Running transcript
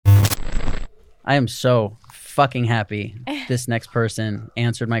I am so fucking happy this next person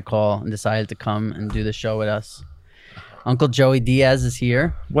answered my call and decided to come and do the show with us. Uncle Joey Diaz is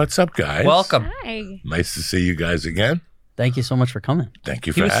here. What's up, guys? Welcome. Hi. Nice to see you guys again. Thank you so much for coming. Thank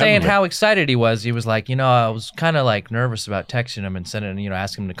you for He was having saying me. how excited he was. He was like, I was kind of like nervous about texting him and sending,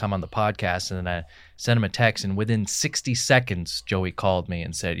 asking him to come on the podcast. And then I sent him a text, and within 60 seconds, Joey called me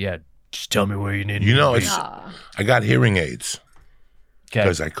and said, "Yeah, just tell me where you need me." I got hearing aids Okay.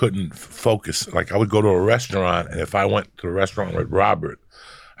 because I couldn't focus. Like I would go to a restaurant, and if I went to the restaurant with Robert,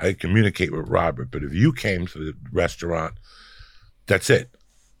 I'd communicate with Robert. But if you came to the restaurant, that's it.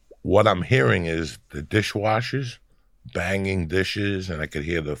 What I'm hearing is the dishwashers banging dishes, and I could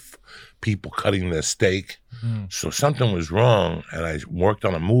hear the people cutting their steak. So something was wrong, and I worked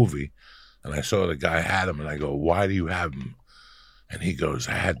on a movie, and I saw the guy had him, and I go, "Why do you have him?" And he goes,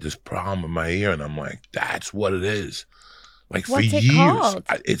 "I had this problem in my ear," and I'm like, "That's what it is." Like What's for it years, called?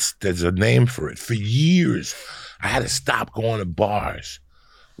 there's a name for it. For years, I had to stop going to bars,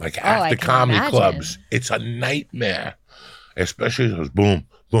 like I after can comedy imagine. clubs. It's a nightmare, especially those boom,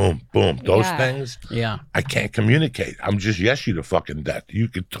 boom, boom. Those Yeah. things, Yeah. I can't communicate. I'm just yes you to fucking death. You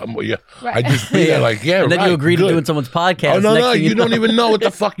could tell me, yeah. Right. I just be there like, yeah, And then right, you agree to good. doing someone's podcast. Oh no, Next no, thing you don't know- even know what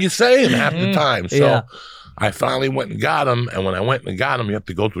the fuck you're saying half the time. So Yeah. I finally went and got him, and when I went and got him, you have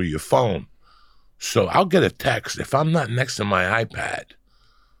to go through your phone. So I'll get a text if I'm not next to my iPad.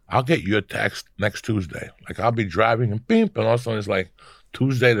 I'll get your text next Tuesday. Like I'll be driving and beep, and all of a sudden it's like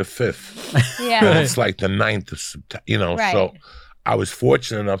Tuesday the 5th. And Yeah. it's like the 9th of September, Right. So I was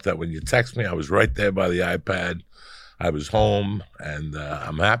fortunate enough that when you text me, I was right there by the iPad. I was home, and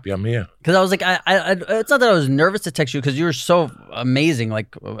I'm happy I'm here. Because I was like, I it's not that I was nervous to text you because you were so amazing,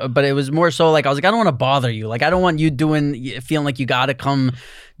 like, but it was more so like I was like, I don't want to bother you, like I don't want you feeling like you got to come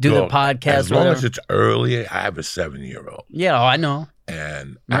do the Look, podcast. As long whatever. as it's early, I have a 7-year-old. Yeah, I know.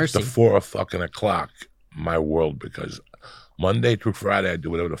 And Mercy. after 4:00, my world, because Monday through Friday, I do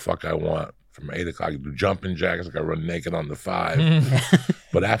whatever the fuck I want. From 8:00, I do jumping jacks, I can run naked on the 5.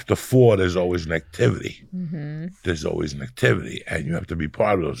 But after 4, there's always an activity. Mm-hmm. There's always an activity, and you have to be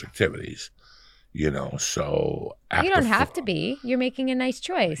part of those activities. So after You don't have 4 to be. You're making a nice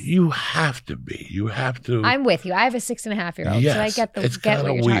choice. You have to be. You have to. I'm with you. I have a 6.5-year-old, Yes, so I get it's get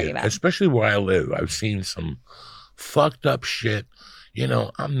kinda what you're weird, talking about. especially where I live. I've seen some fucked up shit.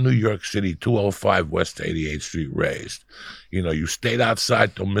 I'm New York City, 205 West 88th Street raised. You stayed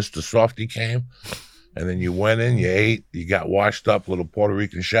outside till Mr. Softy came, and then you went in, you ate, you got washed up, little Puerto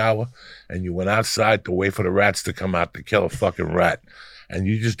Rican shower, and you went outside to wait for the rats to come out to kill a fucking rat. And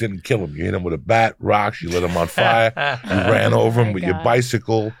you just didn't kill him. You hit him with a bat, rocks, you lit him on fire, you ran over him my with your God.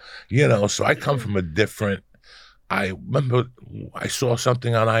 bicycle. So I come from a different. I remember I saw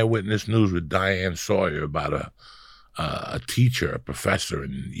something on Eyewitness News with Diane Sawyer about a teacher, a professor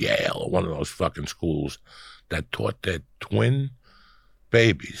in Yale or one of those fucking schools that taught their twin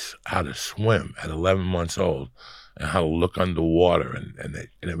babies how to swim at 11 months old and how to look underwater. And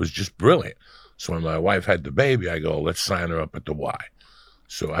it was just brilliant. So when my wife had the baby, I go, let's sign her up at the Y.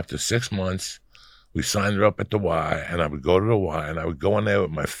 So after 6 months, we signed her up at the Y, and I would go to the Y, and I would go in there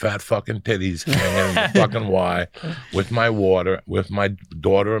with my fat fucking titties hanging in the fucking Y, with my water, with my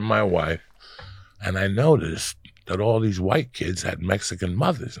daughter and my wife. And I noticed that all these white kids had Mexican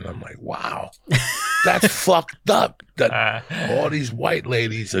mothers. And I'm like, wow, that's fucked up that all these white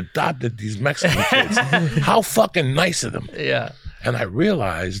ladies adopted these Mexican kids. How fucking nice of them. Yeah. And I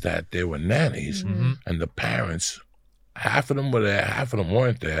realized that they were nannies, and the parents, half of them were there, half of them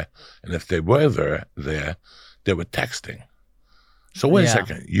weren't there. And if they were there, they were texting. So wait a Yeah.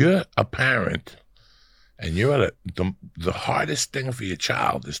 second. You're a parent, and you're at the hardest thing for your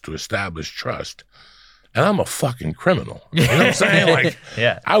child is to establish trust. And I'm a fucking criminal. You know what I'm saying? Like,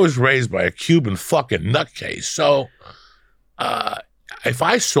 Yeah. I was raised by a Cuban fucking nutcase. So if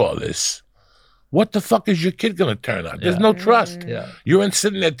I saw this, what the fuck is your kid going to turn out? There's no trust. Yeah. You're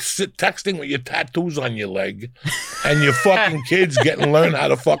sitting there texting with your tattoos on your leg, and your fucking kid's getting learn how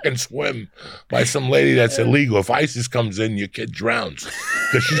to fucking swim by some lady that's illegal. If ISIS comes in, your kid drowns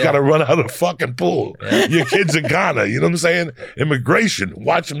because she's got to run out of the fucking pool. Your kid's in Ghana. You know what I'm saying? Immigration.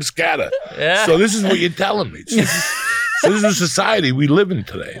 Watch them scatter. Yeah. So this is what you're telling me. So this is a society we live in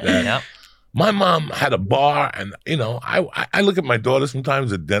today. that Yeah. My mom had a bar, and I look at my daughter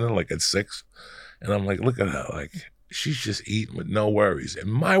sometimes at dinner, like at 6. And I'm like, look at her. Like, she's just eating with no worries. In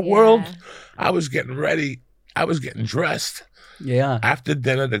my world, I was getting ready. I was getting dressed Yeah. after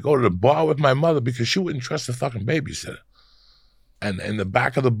dinner to go to the bar with my mother because she wouldn't trust the fucking babysitter. And in the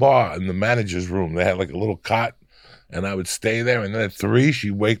back of the bar, in the manager's room, they had like a little cot. And I would stay there. And then at 3,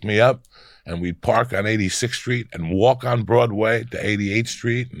 she'd wake me up. And we'd park on 86th Street and walk on Broadway to 88th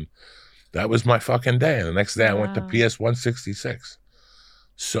Street. That was my fucking day. And the next day I went to Wow. PS 166.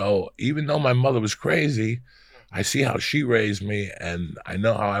 So even though my mother was crazy, I see how she raised me, and I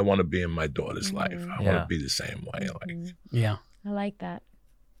know how I want to be in my daughter's life. I want Yeah. to be the same way. Like, Yeah. I like that.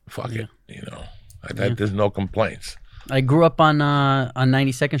 fuck it, you know. There's no complaints. I grew up on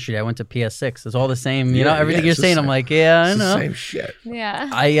 92nd Street. I went to PS6. It's all the same. You know, Yeah, everything yeah, you're it's the saying. I'm same. like, yeah, I It's the know. same shit.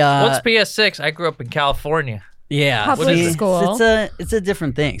 Yeah. What's PS6? I grew up in California. Yeah. Public see, school. It's a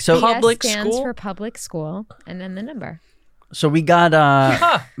different thing. So PS Public stands school? for public school, and then the number. So we got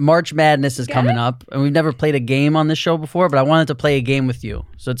March Madness is coming up, and we've never played a game on this show before, but I wanted to play a game with you.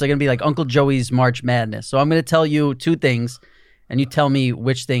 So it's going to be like Uncle Joey's March Madness. So I'm going to tell you two things, and you tell me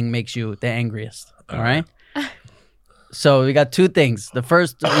which thing makes you the angriest. All right? So we got two things. The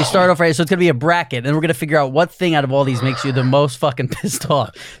first, we start off right, so it's going to be a bracket, and we're going to figure out what thing out of all these makes you the most fucking pissed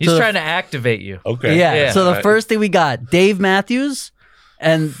off. He's So the- trying to activate you. Okay. Yeah. Yeah. So the Alright. first thing we got, Dave Matthews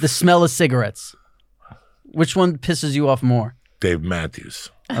and the smell of cigarettes. Which one pisses you off more? Dave Matthews.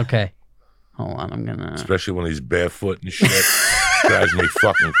 Okay. Hold on, I'm gonna. Especially when he's barefoot and shit. Drives me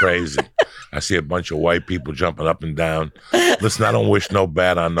fucking crazy. I see a bunch of white people jumping up and down. Listen, I don't wish no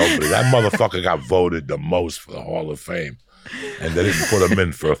bad on nobody. That motherfucker got voted the most for the Hall of Fame. And they didn't put him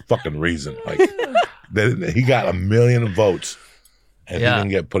in for a fucking reason. Like, he got 1 million votes. And Yeah. he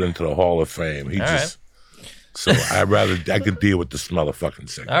didn't get put into the Hall of Fame. He All just... So I could deal with the smell of fucking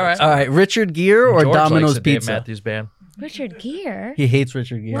cigarettes. All right. All right, Richard Gere or George Domino's likes the Dave Pizza? Matthews Band. Richard Gere. He hates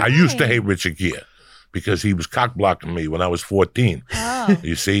Richard Gere. I used to hate Richard Gere because he was cock blocking me when I was 14. Oh.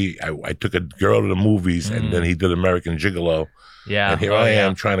 You see, I took a girl to the movies and then he did American Gigolo. Yeah. And here Oh, I yeah.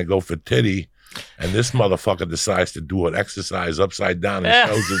 am trying to go for titty. And this motherfucker decides to do an exercise upside down and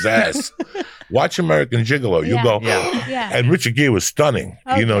shows his ass. Watch American Gigolo. You Yeah. go. Yeah. Yeah. And Richard Gere was stunning.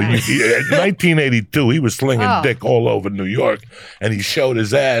 You know, Okay. in 1982, he was slinging Oh. dick all over New York, and he showed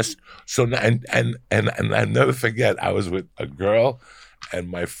his ass. So and I never forget, I was with a girl, and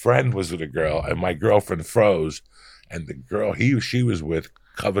my friend was with a girl, and my girlfriend froze, and the girl she was with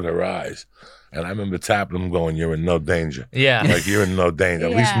covered her eyes, and I remember tapping him, going, "You're in no danger." Yeah. Like, you're in no danger.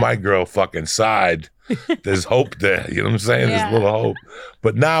 At least Yeah. my girl fucking sighed. There's hope there. You know what I'm saying? Yeah. There's a little hope.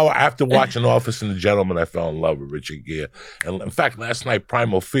 But now, after watching Office and the Gentleman, I fell in love with Richard Gere. And in fact, last night,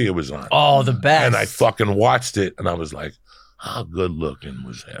 Primal Fear was on. Oh, the best. And I fucking watched it, and I was like, how good looking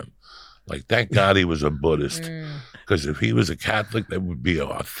was him? Like, thank God he was a Buddhist. Because if he was a Catholic, there would be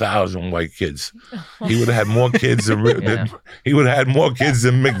 1,000 white kids. He would have had more kids than he would have had more kids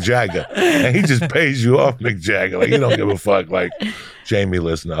than Mick Jagger. And he just pays you off, Mick Jagger. Like, he don't give a fuck. Like, Jamie,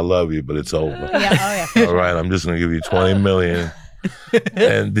 listen, I love you, but it's over. Yeah. Oh, All right, I'm just gonna give you 20 million.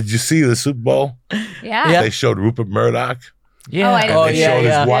 And did you see the Super Bowl? yeah. Yeah. They showed Rupert Murdoch. Yeah. Oh, I And didn't they yeah, showed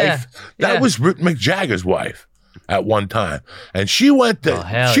yeah. his wife. Yeah. That was Mick Jagger's wife at one time. And she went Oh,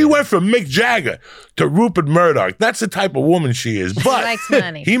 hell she yeah. went from Mick Jagger to Rupert Murdoch. That's the type of woman she is. But likes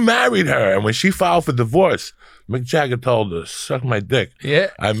money. he married her, and when she filed for divorce, Mick Jagger told her, "Suck my dick.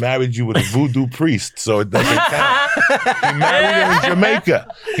 Yeah. I married you with a voodoo priest, so it doesn't count." He married her in Jamaica.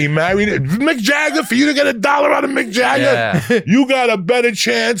 He married her. Mick Jagger, for you to get $1 out of Mick Jagger, Yeah. you got a better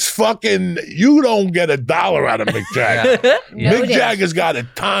chance. Fucking, you don't get $1 out of Mick Jagger. Mick Noted. Jagger's got it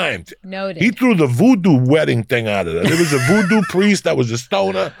timed. Noted. He threw the voodoo wedding thing out of it. There was a voodoo priest that was a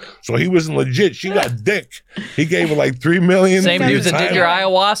stoner, so he wasn't legit. She got dick. He gave her like $3 million. Same for the dude that did time. your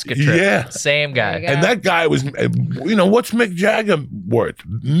ayahuasca trip. Yeah. Same There guy. you go. And that guy was, what's Mick Jagger worth?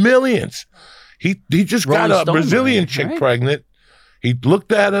 Millions. He just Rolling got a Stone Brazilian money, chick right? pregnant. He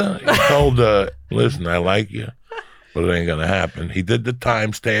looked at her. He told her, "Listen, I like you, but it ain't gonna happen." He did the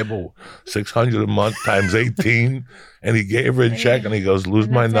times table, $600 a month times 18, and he gave her a check. And he goes, "Lose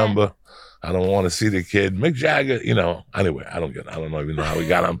And my that's it. number. I don't want to see the kid." Mick Jagger, Anyway, I don't even know how we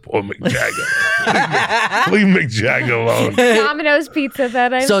got on poor Mick Jagger. Leave Mick Jagger alone. Domino's Pizza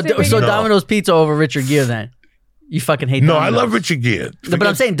that I'm so sipping. so No. Domino's Pizza over Richard Gere then. You fucking hate No, Domino's. I love Richard Gere. No, but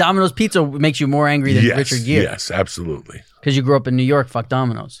I'm saying Domino's Pizza makes you more angry than yes, Richard Gere. Yes, absolutely. Because you grew up in New York, fuck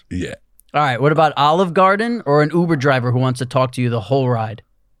Domino's. Yeah. All right, what about Olive Garden or an Uber driver who wants to talk to you the whole ride?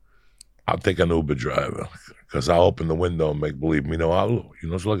 I'll take an Uber driver because I'll open the window and make believe me no hablo.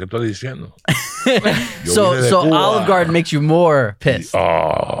 No sé lo que estoy diciendo. Yo So vine de so Cuba. Olive Garden makes you more pissed.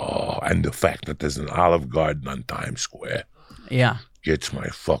 Oh, and the fact that there's an Olive Garden on Times Square Yeah. gets my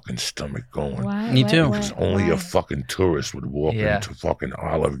fucking stomach going. Why? Me too. Because only a fucking tourist would walk Yeah. into fucking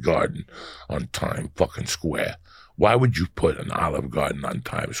Olive Garden on Times fucking Square. Why would you put an Olive Garden on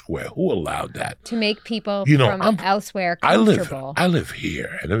Times Square? Who allowed that? To make people You know, from I'm- elsewhere I comfortable. live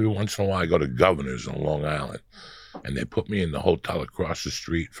here, and every once in a while I go to Governor's on Long Island, and they put me in the hotel across the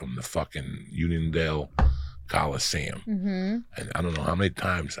street from the fucking Uniondale Coliseum. And I don't know how many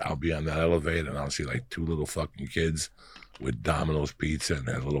times I'll be on that elevator and I'll see like 2 little fucking kids with Domino's pizza and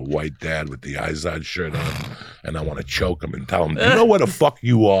their little white dad with the Izod shirt on, and I want to choke them and tell them, you know where the fuck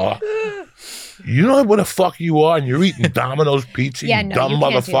you are? You know where the fuck you are, and you're eating Domino's pizza, Yeah, you no, dumb you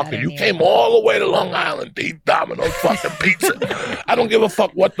can't do that motherfucker. You anymore. came all the way to Long Island to eat Domino's fucking pizza. I don't give a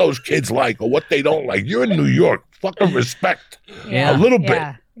fuck what those kids like or what they don't like. You're in New York. Fucking respect Yeah. a little bit.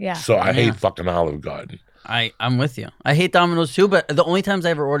 Yeah. So I Yeah. hate fucking Olive Garden. I'm with you. I hate Domino's too, but the only times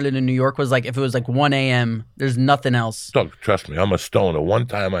I ever ordered it in New York was like if it was like 1 a.m. There's nothing else. Look, trust me, I'm a stoner. One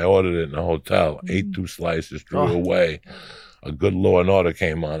time I ordered it in a hotel, ate 2 slices, threw it away. A good Law and Order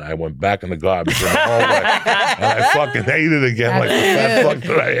came on. I went back in the garbage in the hallway, and I fucking ate it again like the fat fuck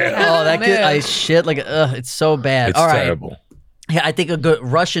that I am. Oh, that kid, I shit like it's so bad. It's All right. terrible. Yeah, I think a good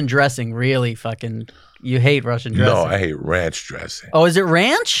Russian dressing really fucking. You hate Russian dressing. No, I hate ranch dressing. Oh, is it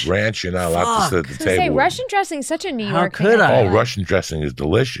ranch? Ranch, you're not allowed to sit at the I was gonna say table. Russian dressing is such a New How York could thing. I? Oh, feel like. Russian dressing is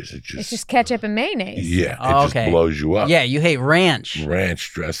delicious. It's just ketchup and mayonnaise. yeah, it Oh, just okay. blows you up. Yeah, you hate ranch.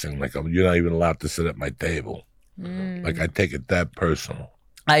 Ranch dressing, like you're not even allowed to sit at my table. Like I take it that personal.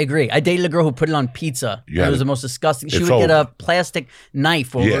 I agree. I dated a girl who put it on pizza. You It had was it- the most disgusting. She it's would get a over. plastic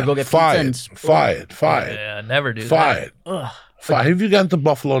knife when we Yeah, would go get fired, pizza. And fired, fired, Yeah, never do that. fired. Fired. Have you gone to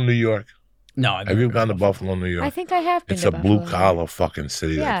Buffalo, New York? No, I've Have you never gone to Buffalo, New York? I think I have been It's to a blue Buffalo. collar fucking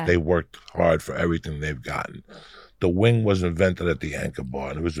city. Yeah. Like, they worked hard for everything they've gotten. The wing was invented at the Anchor Bar,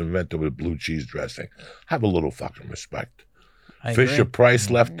 and it was invented with blue cheese dressing. Have a little fucking respect. I Fisher agree. Price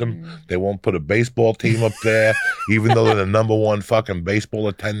left them. They won't put a baseball team up there, even though they're the number 1 fucking baseball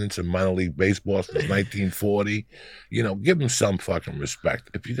attendance in minor league baseball since 1940. You know, give them some fucking respect.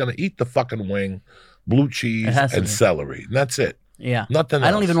 If you're gonna eat the fucking wing, blue cheese It has to and be. celery, and that's it. Yeah. Nothing.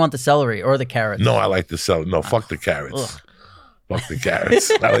 I don't else. even want the celery or the carrots. No, I like the celery. No, fuck the carrots. Fuck the carrots.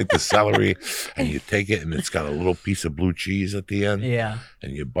 I like the celery, and you take it, and it's got a little piece of blue cheese at the end, Yeah.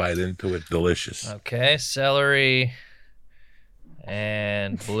 and you bite into it. Delicious. Okay, celery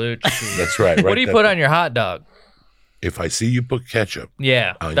and blue cheese. That's right. What right do you there. put on your hot dog? If I see you put ketchup,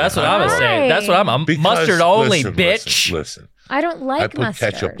 Yeah, On that's your what hot I was dog. saying. That's what I'm because- mustard only, listen, bitch. Listen. I don't like I put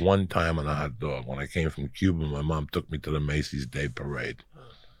mustard. ketchup one time on a hot dog. When I came from Cuba, my mom took me to the Macy's Day Parade.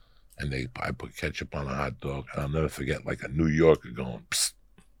 And I put ketchup on a hot dog. And I'll never forget, like a New Yorker going, psst.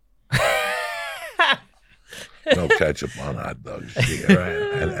 No ketchup on hot dogs. Yeah,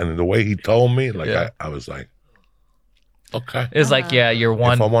 right. And the way he told me, like, Yeah. I was like, okay. It's like, yeah, you're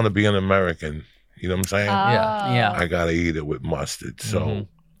one. If I want to be an American, you know what I'm saying? Yeah. Yeah. I got to eat it with mustard. So Mhm.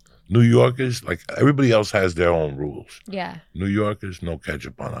 New Yorkers, like everybody else has their own rules. Yeah. New Yorkers, no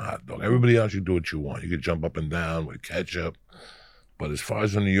ketchup on a hot dog. Everybody else, you do what you want. You can jump up and down with ketchup. But as far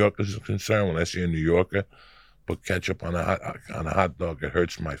as the New Yorkers are concerned, when I see a New Yorker put ketchup on a hot dog, it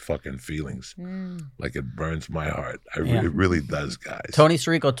hurts my fucking feelings. Like it burns my heart. Yeah. It really does, guys. Tony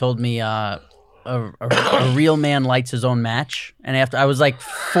Sirico told me a real man lights his own match, and after I was like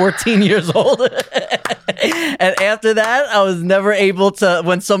 14 years old, and after that, I was never able to.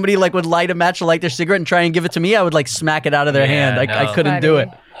 When somebody like would light a match or light their cigarette and try and give it to me, I would like smack it out of their Yeah, hand. I no. couldn't do it.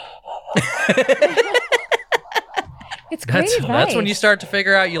 It's great That's advice. when you start to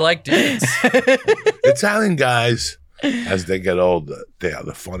figure out you like dudes. Italian guys, as they get older, they are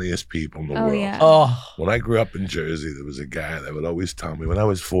the funniest people in the Oh, world. yeah. Oh, When I grew up in Jersey, there was a guy that would always tell me, when I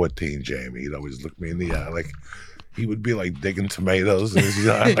was 14, Jamie, he'd always look me in the eye, like, he would be like digging tomatoes. And, you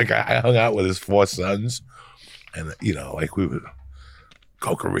know, like I hung out with his 4 sons, and, you know, like we would,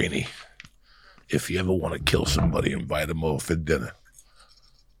 Cocarini, if you ever want to kill somebody, invite them over for dinner.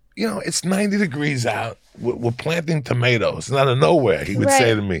 You know, it's 90 degrees out. We're planting tomatoes. And out of nowhere, he would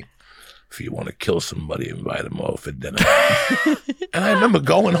say Right. to me, if you want to kill somebody, invite them over for dinner. And I remember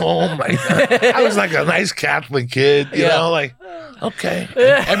going home, like, I was like a nice Catholic kid, you know, like, okay.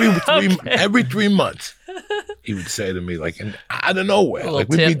 And every 3 months, he would say to me, like, and out of nowhere, little like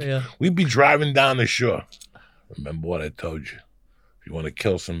tip, we'd be driving down the shore. Remember what I told you? If you want to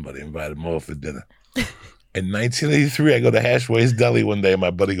kill somebody, invite them over for dinner. In 1983, I go to Hashway's Deli one day, and my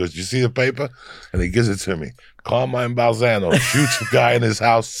buddy goes, "Did you see the paper?" And he gives it to me. Carmine Balzano shoots a guy in his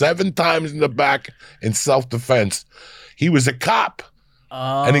house 7 times in the back in self-defense. He was a cop,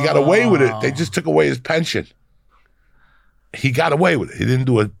 and he got away with it. They just took away his pension. He got away with it. He didn't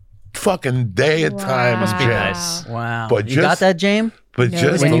do a fucking day at time. Must be in jail. nice. wow. But you got just- that, James? But No,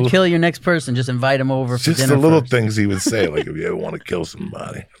 just When the, you kill your next person, just invite him over for just dinner. the little first. things he would say, like, if you ever want to kill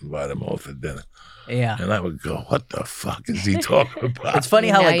somebody, invite them over for dinner. Yeah. And I would go, what the fuck is he talking about? It's funny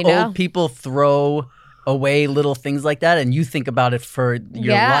how Now like you know. old people throw away little things like that, and you think about it for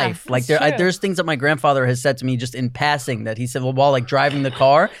your Yeah, life. Like that's true. there's things that my grandfather has said to me just in passing that he said, well, while like driving the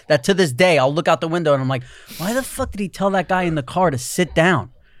car, that to this day I'll look out the window and I'm like, why the fuck did he tell that guy in the car to sit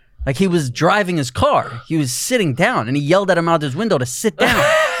down? Like he was driving his car, he was sitting down, and he yelled at him out his window to sit down.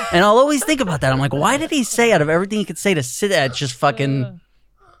 And I'll always think about that. I'm like, why did he say out of everything he could say to sit at? Just fucking,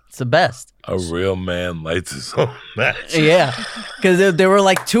 it's the best. A real man lights his own match. Yeah, because there were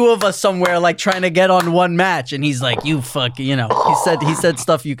like two of us somewhere like trying to get on one match, and he's like, "You fucking," you know, he said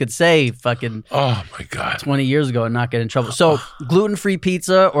stuff you could say fucking Oh my God. 20 years ago and not get in trouble. So gluten-free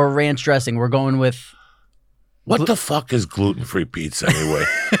pizza or ranch dressing? We're going with. What the fuck is gluten-free pizza anyway?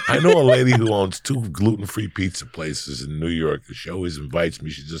 I know a lady who owns 2 gluten-free pizza places in New York. She always invites me.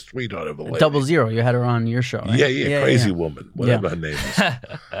 She's a sweetheart of a lady. 00. You had her on your show, right? Yeah, crazy woman, whatever Yeah. her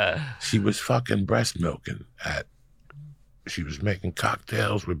name is. She was fucking breast milking she was making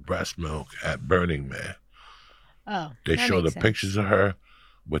cocktails with breast milk at Burning Man. Oh, They that show the makes sense. pictures of her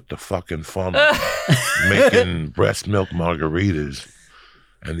with the fucking funnel making breast milk margaritas.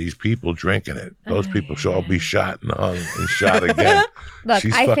 And these people drinking it. Those people should all be shot and hung and shot again. Look,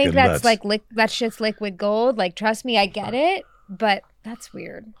 She's I fucking think that's nuts. like that shit's liquid gold. Like, trust me, I get it, but that's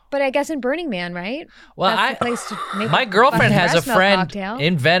weird. But I guess in Burning Man, right? Well, That's the place to make my a girlfriend fucking has a breast milk friend cocktail.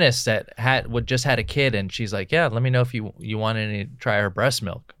 in Venice that just had a kid, and she's like, "Yeah, let me know if you want to try her breast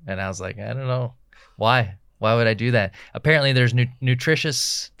milk." And I was like, "I don't know, why? Why would I do that?" Apparently, there's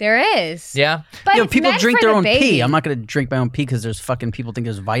nutritious. There is. Yeah, But Yeah, it's people meant drink for their the own pee. baby. I'm not going to drink my own pee because there's fucking people think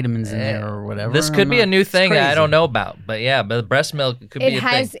there's vitamins in there or whatever. this could I'm be a not- new it's thing that I crazy. don't know about. But yeah, but breast milk could It be a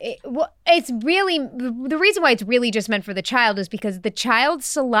has. thing. It's really the reason why it's really just meant for the child is because the child's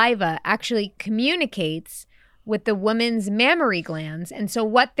saliva actually communicates with the woman's mammary glands, and so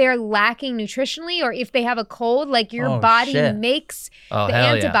what they're lacking nutritionally, or if they have a cold, like your Oh, body shit. makes Oh, the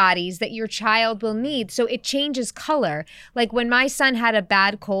hell yeah. antibodies that your child will need, so it changes color. Like when my son had a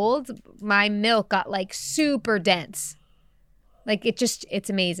bad cold, my milk got like super dense. Like it's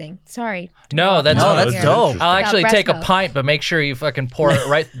amazing. Sorry. No, that's No, that's Here. dope. I'll actually breast take a milk. pint, but make sure you fucking pour it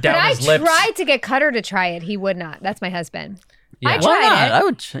right down But I his lips. tried to get Cutter to try it. He would not. That's my husband. Yeah. I Why tried not? it. I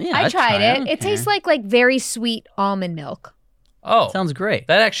would. Yeah, I I'd tried try it. It tastes like very sweet almond milk. Oh, Sounds great.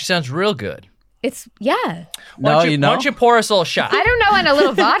 that actually sounds real good. It's yeah. Why No, don't you know. Why don't you pour us a little shot? I don't know on a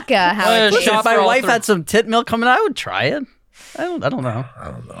little vodka how it Listen, Listen, tastes. if my for all wife three. had some tit milk coming, I would try it. I don't know. I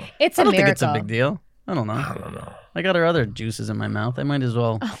don't know. It's I a don't think miracle. it's a big deal. I don't know. I don't know. I got her other juices in my mouth. I might as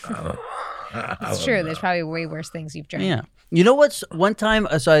well. It's true. There's probably way worse things you've drank. Yeah. You know what's one time?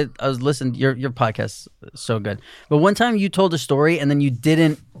 So I was listening. Your podcast is so good. But one time you told a story and then you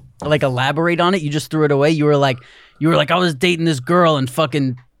didn't like elaborate on it. You just threw it away. You were like, I was dating this girl and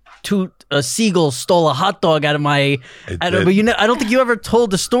fucking a seagull stole a hot dog out of my. It But did. I don't think you ever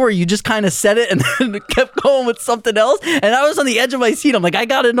told the story. You just kind of said it and then kept going with something else. And I was on the edge of my seat. I'm like, I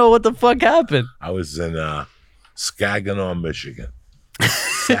gotta know what the fuck happened. I was in Saginaw, Michigan.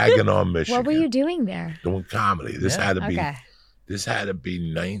 Saginaw, Michigan. What were you doing there? Doing comedy. This Yeah. had to be. Okay. This had to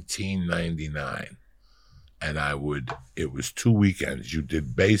be 1999, and it was 2 weekends. You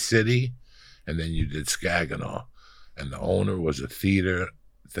did Bay City, and then you did Saginaw, and the owner was a theater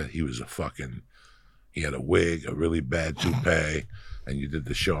that he had a wig, a really bad toupee, and you did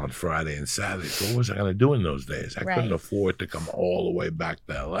the show on Friday and Saturday. So what was I going to do in those days? I couldn't Right. afford to come all the way back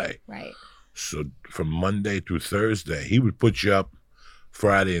to LA. Right. So from Monday through Thursday, he would put you up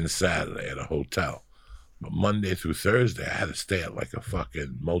Friday and Saturday at a hotel. But Monday through Thursday, I had to stay at like a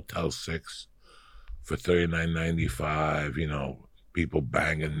fucking Motel 6 for $39.95. You know, people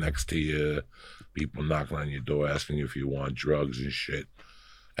banging next to you, people knocking on your door asking you if you want drugs and shit.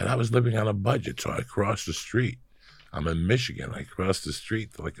 And I was living on a budget, so I crossed the street. I'm in Michigan. I crossed the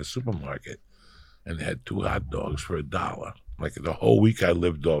street to like a supermarket, and they had 2 hot dogs for $1. Like the whole week, I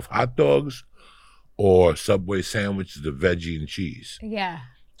lived off hot dogs or Subway sandwiches, the veggie and cheese. Yeah.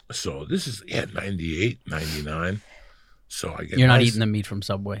 So this is 98, 99. So I get You're not nice- eating the meat from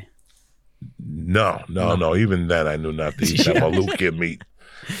Subway. No. Even then, I knew not to eat that Malukia meat.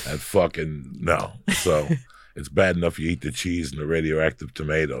 That fucking no. So it's bad enough you eat the cheese and the radioactive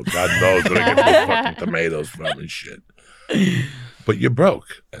tomato. God knows where they get those fucking tomatoes from and shit. But you're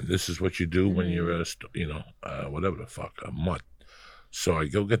broke, and this is what you do when you're whatever the fuck, a mutt. So I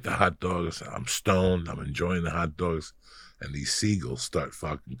go get the hot dogs. I'm stoned. I'm enjoying the hot dogs, and these seagulls start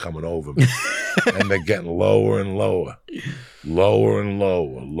fucking coming over me, and they're getting lower and lower, lower and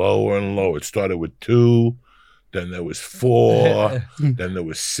lower, lower and lower. It started with 2, then there was 4, then there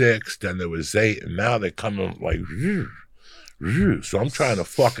was 6, then there was 8, and now they're coming like. So I'm trying to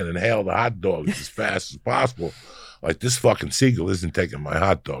fucking inhale the hot dogs as fast as possible. Like, this fucking seagull isn't taking my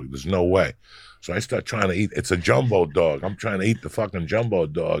hot dog. There's no way. So I start trying to eat. It's a jumbo dog. I'm trying to eat the fucking jumbo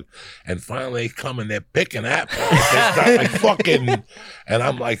dog. And finally they come and they're picking at me. They start like fucking, and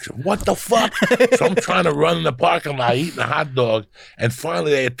I'm like, what the fuck? So I'm trying to run in the parking lot eating the hot dog. And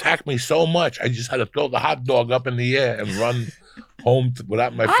finally they attacked me so much, I just had to throw the hot dog up in the air and run home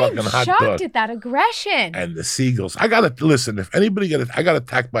without my fucking I'm hot shocked dog. at that aggression. And the seagulls. I gotta listen. If anybody I got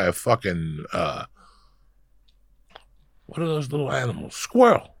attacked by a fucking what are those little animals?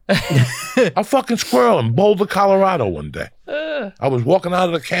 Squirrel. A fucking squirrel in Boulder, Colorado one day. I was walking out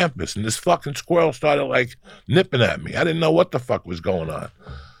of the campus and this fucking squirrel started like nipping at me. I didn't know what the fuck was going on.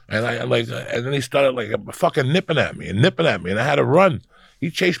 And and then he started like fucking nipping at me, and I had to run. He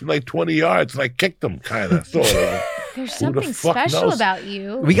chased me like 20 yards and I kicked him kind of, sort of. There's Who the something fuck special knows? about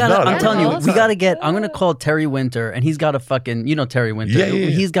you. We got. No, I'm telling you, knows? we got to get. I'm gonna call Terry Winter, and he's got to fucking. You know Terry Winter. Yeah.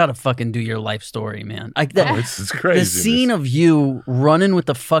 He's got to fucking do your life story, man. Like Oh, that. it's crazy. The scene of you running with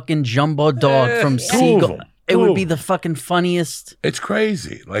the fucking jumbo dog from Two of Seagull. them. It Two would of be them. the fucking funniest. It's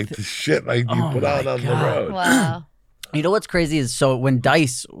crazy. Like the shit like you Oh put out my on the God. road. Wow. You know what's crazy is so when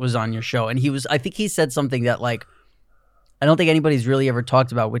Dice was on your show, and I think he said something that like I don't think anybody's really ever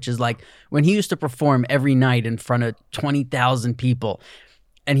talked about, which is like when he used to perform every night in front of 20,000 people.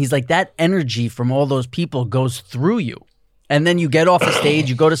 And he's like, that energy from all those people goes through you. And then you get off the stage,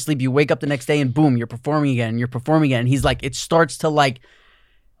 you go to sleep, you wake up the next day, and boom, you're performing again. And he's like, it starts to like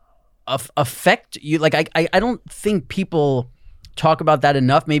affect you. Like, I don't think people talk about that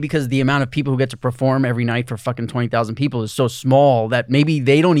enough, maybe because the amount of people who get to perform every night for fucking 20,000 people is so small that maybe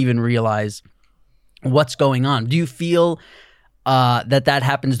they don't even realize what's going on. Do you feel that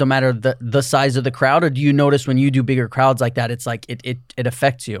happens no matter the size of the crowd, or do you notice when you do bigger crowds like that, it's like it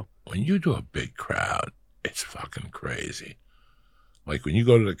affects you? When you do a big crowd, it's fucking crazy. Like when you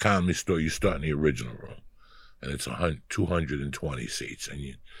go to the Comedy Store, you start in the original room, and it's 220 seats,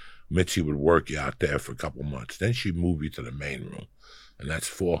 and Mitzi would work you out there for a couple months. Then she'd move you to the main room, and that's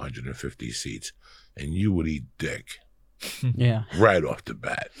 450 seats, and you would eat dick. Yeah. Right off the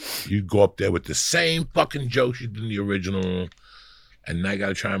bat. You go up there with the same fucking jokes you did in the original room, and now I got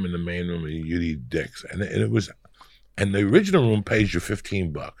to try them in the main room, and you'd eat dicks. And the original room pays you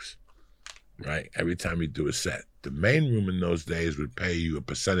 $15, right? Every time you do a set. The main room in those days would pay you a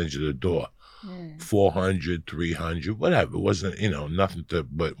percentage of the door. 400, 300, whatever. It wasn't, nothing to,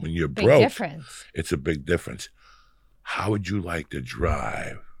 but when you're Big broke, difference. it's a big difference. How would you like to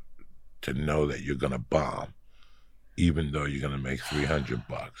drive to know that you're going to bomb, even though you're going to make $300?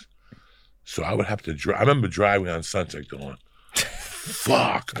 So I would have to drive. I remember driving on Sunset going,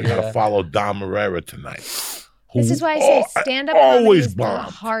 fuck, I got to follow Dom Herrera tonight. This is why I say stand-up comedy always is bombed.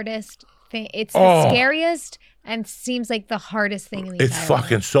 the hardest thing. It's the scariest and seems like the hardest thing in the It's entire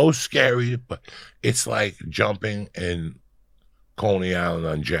fucking world. so scary, but it's like jumping in Coney Island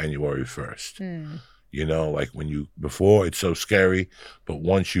on January 1st. Like before it's so scary, but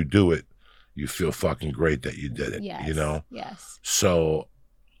once you do it, you feel fucking great that you did it, Yes. Yes. So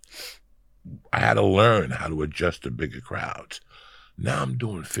I had to learn how to adjust to bigger crowds. Now I'm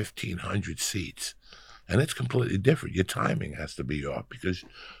doing 1,500 seats, and it's completely different. Your timing has to be off because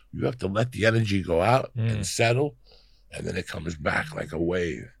you have to let the energy go out and settle, and then it comes back like a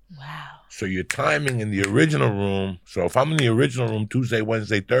wave. Wow. So your timing in the original room, so if I'm in the original room Tuesday,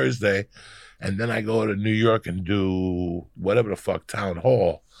 Wednesday, Thursday, and then I go to New York and do whatever the fuck town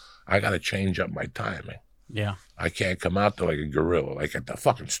hall, I got to change up my timing. Yeah. I can't come out there like a gorilla. Like at the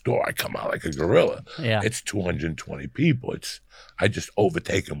fucking store, I come out like a gorilla. Yeah. It's 220 people. I just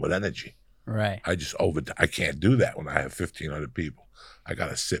overtake them with energy. Right. I can't do that when I have 1,500 people. I got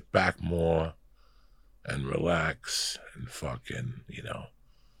to sit back more and relax and fucking,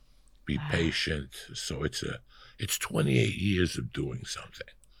 be patient. So it's 28 years of doing something.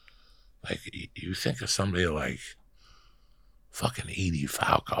 Like you think of somebody like fucking Edie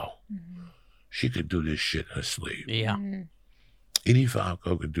Falco. She could do this shit in her sleep. Yeah. Edie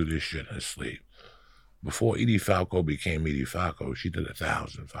Falco could do this shit in her sleep. Before Edie Falco became Edie Falco, she did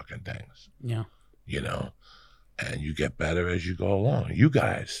 1,000 fucking things. Yeah. And you get better as you go along. You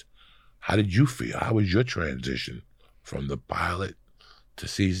guys, how did you feel? How was your transition from the pilot to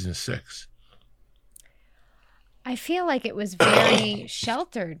season 6? I feel like it was very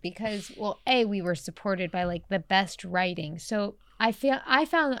sheltered because, well, we were supported by like the best writing. So I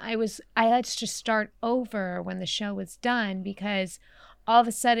found I had to just start over when the show was done because all of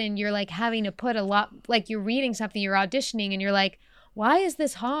a sudden you're like having to put a lot, like you're reading something, you're auditioning, and you're like, why is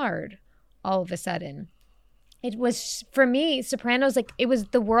this hard? All of a sudden. It was, for me, Sopranos, like it was,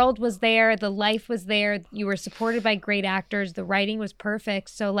 the world was there, the life was there, you were supported by great actors, the writing was perfect.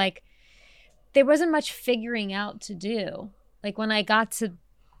 So like, there wasn't much figuring out to do. Like when I got to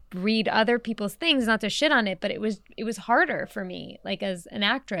read other people's things, not to shit on it, but it was harder for me, like as an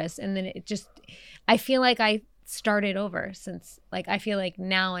actress. And then I feel like I started over since, like, I feel like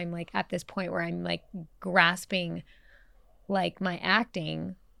now I'm like at this point where I'm like grasping like my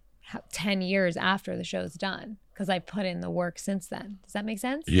acting 10 years after the show's done, because I put in the work since then. Does that make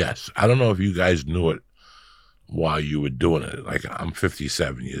sense? Yes. I don't know if you guys knew it while you were doing it. Like, I'm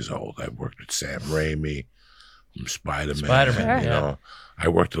 57 years old. I've worked with Sam Raimi from Spider-Man. Spider-Man, you know, I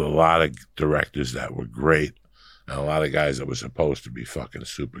worked with a lot of directors that were great and a lot of guys that were supposed to be fucking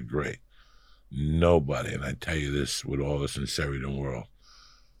super great. Nobody, and I tell you this with all the sincerity in the world,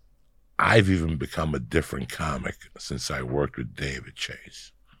 I've even become a different comic since I worked with David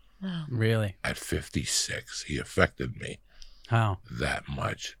Chase. Wow. Really? At 56, he affected me How? that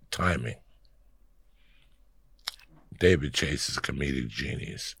much. Timing. David Chase is a comedic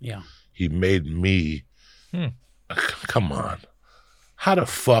genius. Yeah. He made me. Come on. How the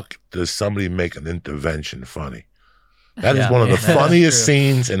fuck does somebody make an intervention funny? That is one of the funniest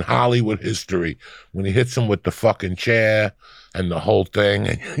scenes in Hollywood history, when he hits him with the fucking chair and the whole thing,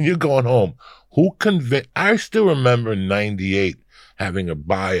 and you're going home. Who convinced? I still remember in 98 having a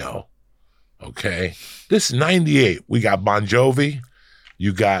bio, okay? This is 98. We got Bon Jovi.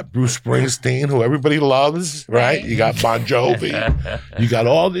 You got Bruce Springsteen, who everybody loves, right? You got Bon Jovi. You got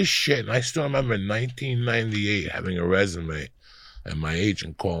all this shit. And I still remember in 1998 having a resume and my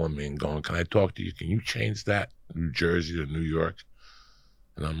agent calling me and going, "Can I talk to you? Can you change that New Jersey to New York?"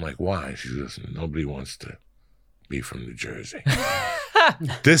 And I'm like, "Why?" She says, "Nobody wants to be from New Jersey."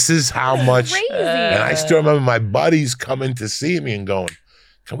 This is how much. Crazy. And I still remember my buddies coming to see me and going,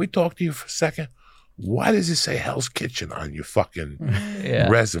 "Can we talk to you for a second? Why does it say Hell's Kitchen on your fucking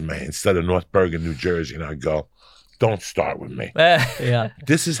resume instead of North Bergen, New Jersey?" And I go, "Don't start with me." Yeah.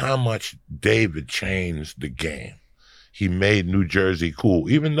 This is how much David changed the game. He made New Jersey cool,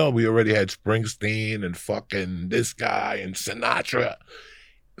 even though we already had Springsteen and fucking this guy and Sinatra.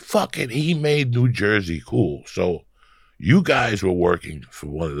 Fucking, he made New Jersey cool. So you guys were working for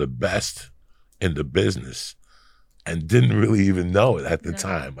one of the best in the business and didn't really even know it at the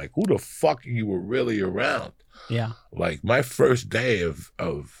time. Like, who the fuck you were really around? Yeah. Like, my first day of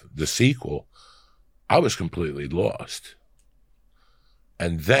the sequel, I was completely lost.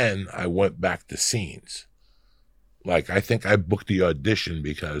 And then I went back to scenes. Like, I think I booked the audition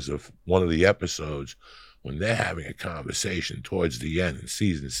because of one of the episodes when they're having a conversation towards the end in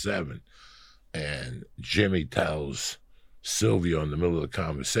season 7, and Jimmy tells Silvio in the middle of the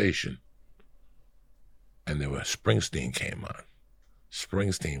conversation, and there was Springsteen came on.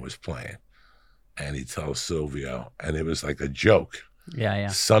 Springsteen was playing, and he tells Silvio, and it was like a joke. Yeah.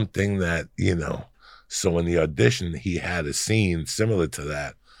 Something that, you know. So in the audition, he had a scene similar to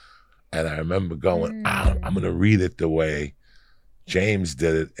that. And I remember going, I'm going to read it the way James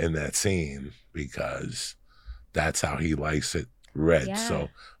did it in that scene, because that's how he likes it read. Yeah. So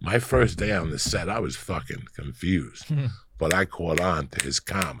my first day on the set, I was fucking confused. But I caught on to his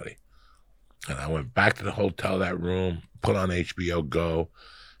comedy. And I went back to the hotel, that room, put on HBO Go,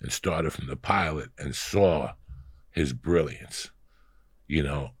 and started from the pilot and saw his brilliance. You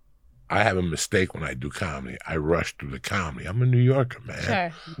know, I have a mistake when I do comedy. I rush through the comedy. I'm a New Yorker, man.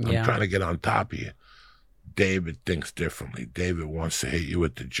 Sure. I'm trying to get on top of you. David thinks differently. David wants to hit you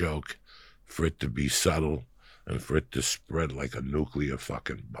with the joke for it to be subtle and for it to spread like a nuclear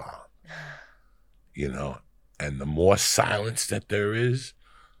fucking bomb. You know? And the more silence that there is,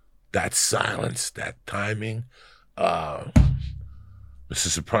 that silence, that timing, Mr.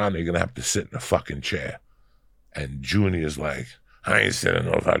 Soprano, you're going to have to sit in a fucking chair. And Junior's like, "I ain't sitting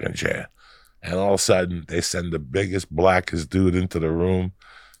in no fucking chair." And all of a sudden, they send the biggest, blackest dude into the room,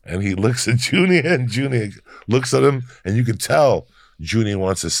 and he looks at Junior, and Junior looks at him, and you can tell Junior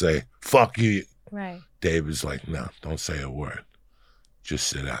wants to say, "Fuck you." Right. David's like, "No, don't say a word. Just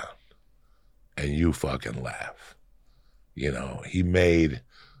sit down." And you fucking laugh. You know, he made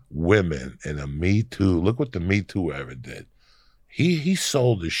women in a Me Too. Look what the Me Too ever did. He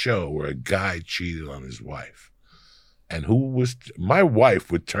sold a show where a guy cheated on his wife. And my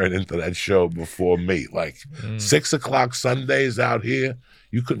wife would turn into that show before me. Like 6 o'clock Sundays out here,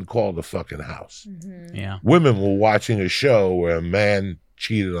 you couldn't call the fucking house. Yeah. Women were watching a show where a man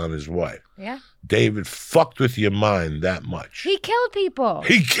cheated on his wife. Yeah. David fucked with your mind that much. He killed people.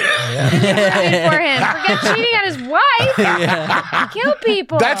 He For him. Forget cheating on his wife. He killed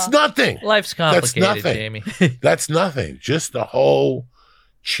people. That's nothing. Life's complicated, nothing. Jamie. That's nothing. Just the whole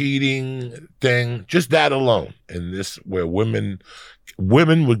cheating thing, just that alone. And this, where women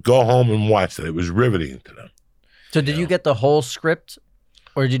would go home and watch that. It was riveting to them. So did you get the whole script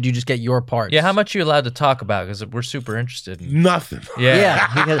or did you just get your parts? Yeah, how much are you allowed to talk about? Because we're super interested. Nothing.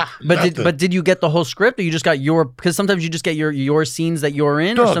 Yeah. But did you get the whole script, or you just got your? Because sometimes you just get your scenes that you're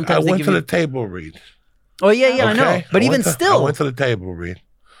in, or Dog, sometimes I they went give to you. the table read. Oh yeah, I know. Okay? But I even went to- still, I went to the table read.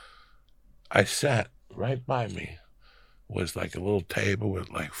 I sat right by me was like a little table with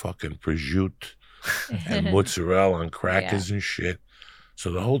like fucking prosciutto and mozzarella on crackers and shit.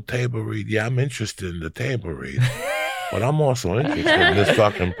 So the whole table read, yeah, I'm interested in the table read. But I'm also interested in this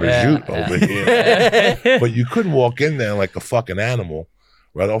fucking prosciutto over here. But you couldn't walk in there like a fucking animal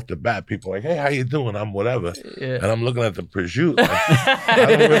right off the bat. People like, hey, how you doing? I'm whatever. And I'm looking at the prosciutto. I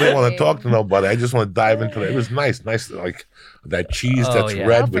don't really want to talk to nobody. I just want to dive into it. It was nice, like that cheese that's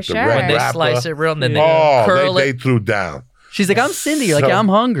red with the sure. red When they wrapper. slice it real and then they curl they it. threw down. she's like, I'm Cindy. Like, So- yeah, I'm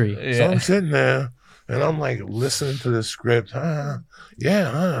hungry. So I'm sitting there and I'm like listening to the script. And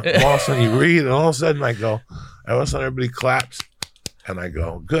all of a sudden you read, and all of a sudden I go, and all of a sudden everybody claps. And I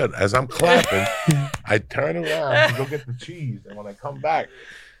go, good. As I'm clapping, I turn around to go get the cheese. And when I come back,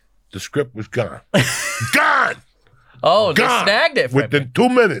 the script was gone. Gone! Oh, they Gone! snagged it from you. Within 2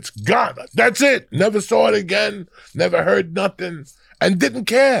 minutes. Gone. That's it. Never saw it again. Never heard nothing. And didn't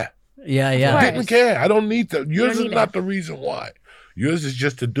care. Yeah, yeah. Right. Didn't care. I don't need to. Yours is need not it. the reason why. Yours is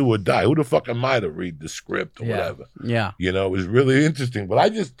just to do or die. Who the fuck am I to read the script or Yeah. whatever? Yeah. You know, it was really interesting. But I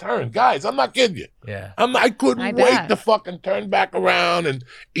just turned. Guys, I'm not kidding you. Yeah. I couldn't I wait bet. to fucking turn back around and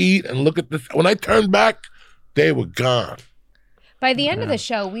eat and look at this. When I turned back, they were gone. By the end of the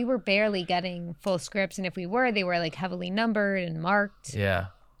show, we were barely getting full scripts, and if we were, they were like heavily numbered and marked. Yeah.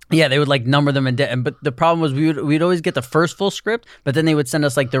 Yeah, they would like number them and but the problem was we'd always get the first full script, but then they would send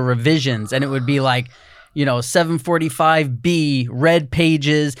us like the revisions, and it would be like, 745B red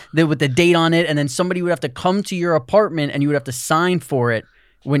pages with the date on it, and then somebody would have to come to your apartment and you would have to sign for it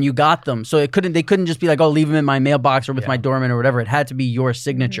when you got them. So they couldn't just be like, oh, leave them in my mailbox or with my doorman or whatever. It had to be your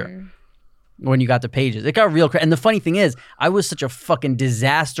signature. When you got the pages, it got real. And the funny thing is, I was such a fucking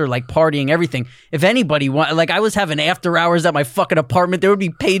disaster, like partying, everything. If anybody I was having after hours at my fucking apartment. There would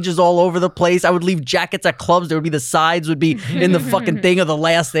be pages all over the place. I would leave jackets at clubs. There would be the sides would be in the fucking thing of the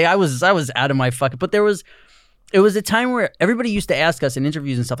last day. I was out of my fucking. But it was a time where everybody used to ask us in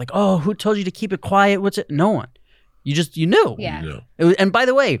interviews and stuff like, "Oh, who told you to keep it quiet? What's it?" No one. You knew. Yeah. You know. And by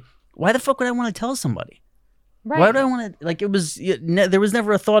the way, why the fuck would I want to tell somebody? Right. Why would I want to, like, there was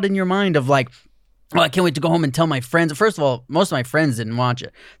never a thought in your mind of like, oh, I can't wait to go home and tell my friends. First of all, most of my friends didn't watch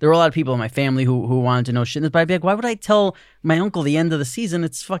it. There were a lot of people in my family who wanted to know shit. But I'd be like, why would I tell my uncle the end of the season?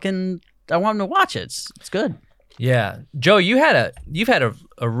 It's fucking, I want him to watch it. It's good. Yeah. Joe, you've had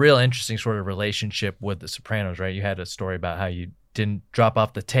a real interesting sort of relationship with The Sopranos, right? You had a story about how you didn't drop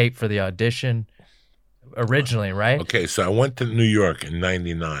off the tape for the audition originally, right? Okay, so I went to New York in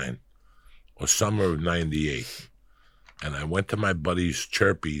 99 or summer of 98. And I went to my buddy's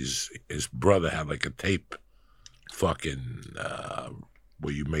Chirpy's. His brother had like a tape fucking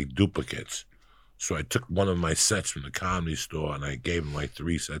where you make duplicates. So I took one of my sets from the Comedy Store and I gave him like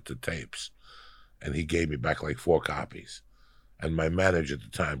 3 sets of tapes. And he gave me back like 4 copies. And my manager at the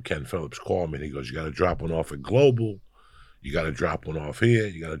time, Ken Phillips, called me and he goes, you got to drop one off at Global. You got to drop one off here.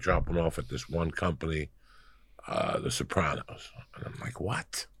 You got to drop one off at this one company, The Sopranos. And I'm like,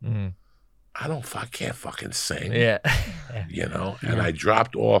 what? Mhm. I can't fucking sing. Yeah. And I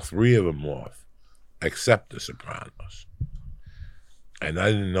dropped all 3 of them off, except The Sopranos. And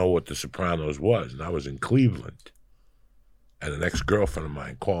I didn't know what The Sopranos was, and I was in Cleveland. And an ex-girlfriend of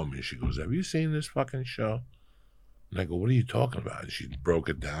mine called me, and she goes, have you seen this fucking show? And I go, what are you talking about? And she broke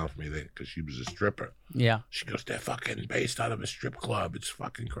it down for me because she was a stripper. Yeah. She goes, they're fucking based out of a strip club. It's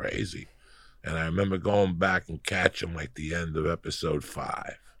fucking crazy. And I remember going back and catching like the end of episode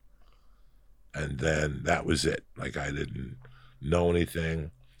 5. And then that was it. Like I didn't know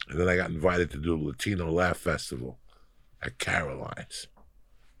anything. And then I got invited to do a Latino Laugh Festival at Caroline's.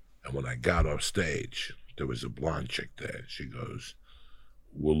 And when I got off stage, there was a blonde chick there. She goes,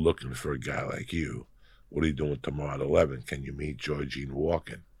 we're looking for a guy like you. What are you doing tomorrow at 11? Can you meet Georgine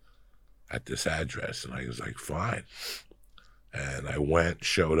Walken at this address? And I was like, fine. And I went,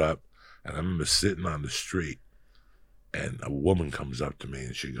 showed up, and I remember sitting on the street, and a woman comes up to me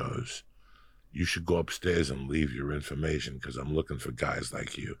and she goes, you should go upstairs and leave your information because I'm looking for guys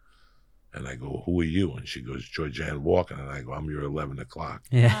like you. And I go, who are you? And she goes, Georgianne Walken. And I go, I'm your 11 o'clock.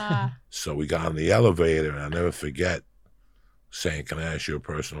 Yeah. So we got on the elevator, and I'll never forget saying, can I ask you a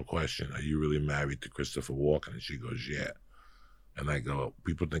personal question? Are you really married to Christopher Walken? And she goes, yeah. And I go,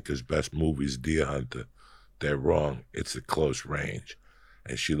 people think his best movie is Deer Hunter. They're wrong. It's A Close Range.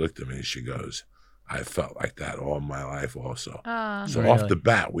 And she looked at me and she goes, I felt like that all my life also. So Really? off the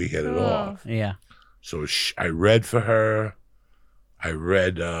bat, we hit it off. Yeah. So I read for her. I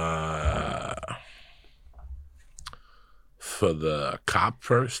read for the cop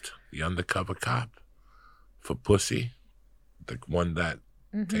first, the undercover cop, for Pussy, the one that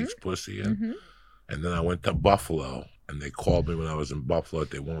takes Pussy in. And then I went to Buffalo, and they called me when I was in Buffalo.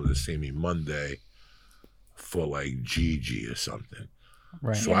 They wanted to see me Monday for like Gigi or something.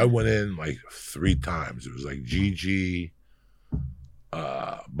 Right. So I went in like 3 times. It was like Gigi,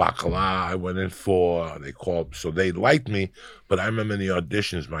 Bacala I went in for. They called, so they liked me. But I remember in the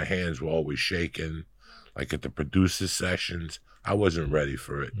auditions, my hands were always shaking. Like at the producer sessions, I wasn't ready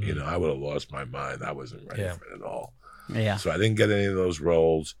for it. You know, I would have lost my mind. I wasn't ready for it at all. Yeah. So I didn't get any of those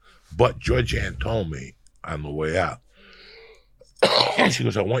roles. But Georgianne told me on the way out, she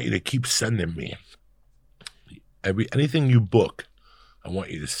goes, I want you to keep sending me anything you book. I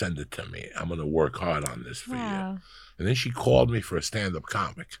want you to send it to me. I'm going to work hard on this for you. And then she called me for a stand-up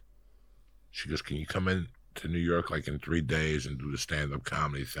comic. She goes, can you come in to New York like in 3 days and do the stand-up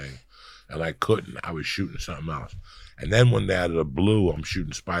comedy thing? And I couldn't. I was shooting something else. And then one day out of the blue, I'm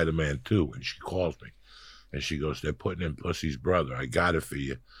shooting Spider-Man 2, and she calls me. And she goes, they're putting in Pussy's brother. I got it for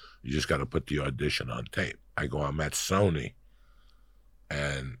you. You just got to put the audition on tape. I go, I'm at Sony.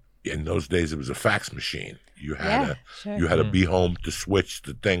 And in those days, it was a fax machine. You had to be home to switch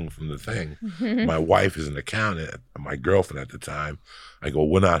the thing from the thing. My wife is an accountant, my girlfriend at the time. I go,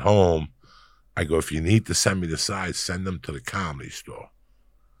 we're not home. I go, if you need to send me the sides, send them to the Comedy Store.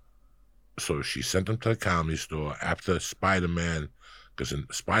 So she sent them to the Comedy Store after Spider-Man, because in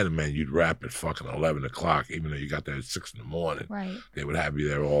Spider-Man, you'd wrap at fucking 11 o'clock, even though you got there at 6 in the morning. Right. They would have you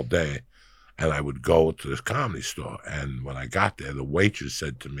there all day. And I would go to this Comedy Store. And when I got there, the waitress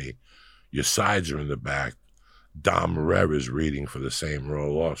said to me, your sides are in the back. Don Herrera is reading for the same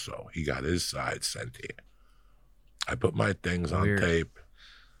role also. He got his sides sent here. I put my things on tape.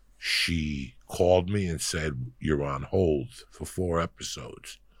 She called me and said, you're on hold for 4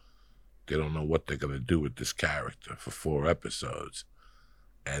 episodes. They don't know what they're going to do with this character for 4 episodes.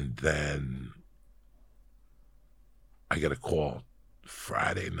 And then I get a call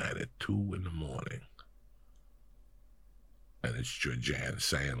Friday night at 2 in the morning. And it's Georgianne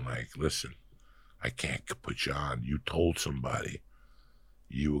saying, like, listen, I can't put you on. You told somebody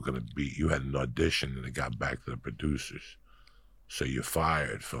you were going to be, you had an audition and it got back to the producers. So you're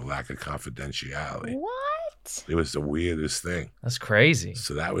fired for lack of confidentiality. What? It was the weirdest thing. That's crazy.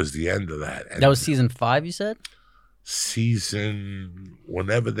 So that was the end of that. And That was season 5, you said?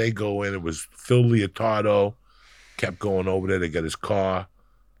 Whenever they go in, it was Phil Leotardo kept going over there to get his car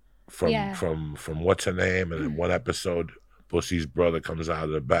from what's her name, and in one episode, Pussy's brother comes out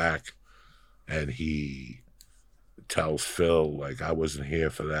of the back, and he tells Phil, like, I wasn't here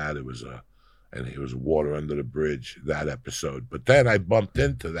for that. It was water under the bridge, that episode. But then I bumped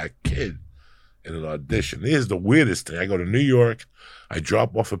into that kid in an audition. Here's the weirdest thing. I go to New York, I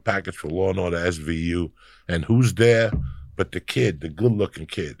drop off a package for Law & Order SVU, and who's there but the kid, the good-looking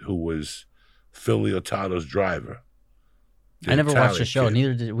kid, who was Phil Leotardo's driver. I never watched the show. Kid.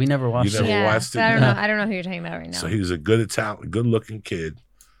 Neither did we. Never watched it. Watched it? I don't know who you're talking about right now. So he was a good-looking kid.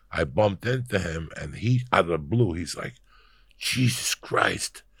 I bumped into him, and he, out of the blue, he's like, Jesus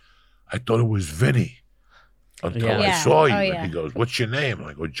Christ, I thought it was Vinny until I saw you. And he goes, what's your name? And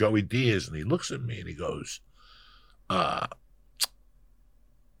I go, Joey Diaz. And he looks at me, and he goes, what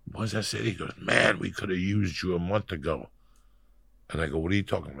does that say? He goes, man, we could have used you a month ago. And I go, what are you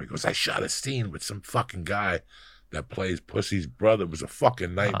talking about? He goes, I shot a scene with some fucking guy that plays Pussy's brother. It was a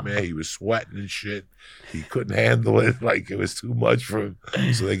fucking nightmare. He was sweating and shit. He couldn't handle it. Like, it was too much for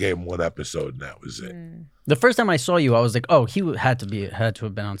him. So they gave him 1 episode, and that was it. The first time I saw you, I was like, "Oh, he had to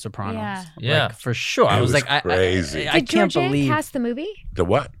have been on Sopranos." Yeah, like, for sure. I was like, crazy. I can't Georgianne believe. cast the movie? The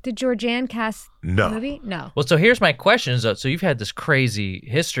what? Did Georgianne cast the movie? No. Well, so here's my question: so you've had this crazy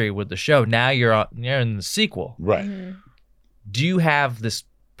history with the show. Now you're in the sequel, Right? Do you have this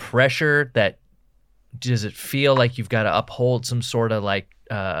pressure that? Does it feel like you've got to uphold some sort of like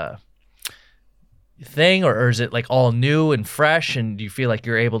thing, or is it like all new and fresh, and do you feel like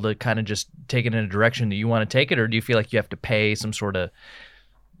you're able to kind of just take it in a direction that you want to take it, or do you feel like you have to pay some sort of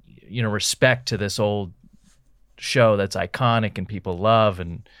respect to this old show that's iconic and people love,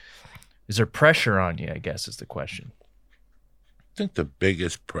 and is there pressure on you, I guess is the question. I think the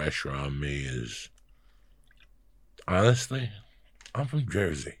biggest pressure on me is, honestly, I'm from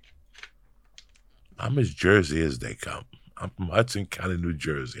Jersey. I'm as Jersey as they come. I'm from Hudson County, New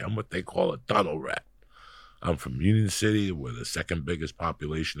Jersey. I'm what they call a tunnel rat. I'm from Union City, we're the second biggest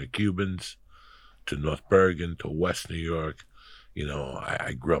population of Cubans, to North Bergen, to West New York.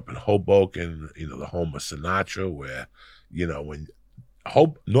 I grew up in Hoboken, the home of Sinatra, where,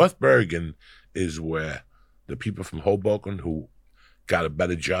 North Bergen is where the people from Hoboken who got a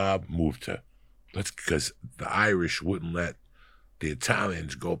better job, moved to, because the Irish wouldn't let the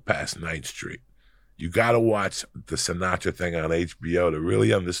Italians go past 9th Street. You got to watch the Sinatra thing on HBO to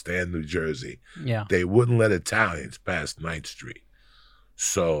really understand New Jersey. Yeah. They wouldn't let Italians pass 9th Street.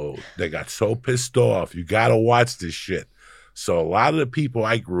 So they got so pissed off. You got to watch this shit. So a lot of the people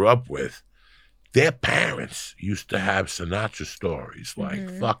I grew up with, their parents used to have Sinatra stories, like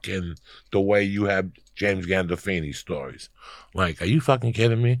fucking the way you have James Gandolfini stories. Like, are you fucking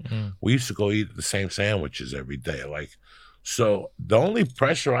kidding me? We used to go eat the same sandwiches every day. Like, so the only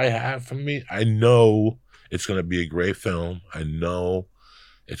pressure I have from me, I know it's going to be a great film. I know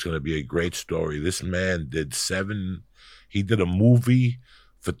it's going to be a great story. This man did he did a movie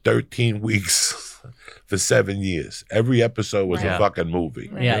for 13 weeks for 7 years. Every episode was a fucking movie.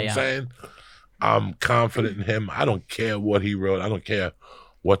 You know what I'm saying? I'm confident in him. I don't care what he wrote. I don't care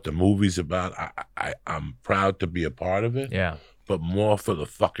what the movie's about. I'm proud to be a part of it. Yeah. But more for the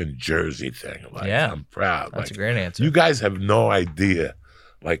fucking Jersey thing. Like, I'm proud. That's like, a great answer. You guys have no idea,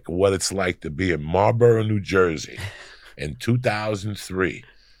 like, what it's like to be in Marlboro, New Jersey in 2003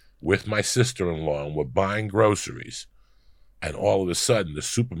 with my sister-in-law, and we're buying groceries. And all of a sudden, the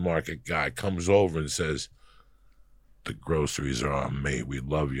supermarket guy comes over and says, the groceries are on me. We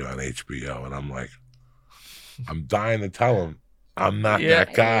love you on HBO. And I'm like, I'm dying to tell him I'm not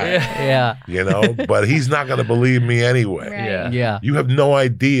that guy. Yeah. You know, but he's not going to believe me anyway. Right. Yeah. You have no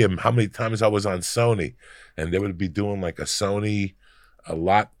idea how many times I was on Sony and they would be doing like a Sony a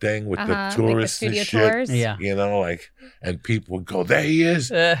lot thing with the tourists like the and studio shit. tours. Yeah. You know, like, and people would go, there he is.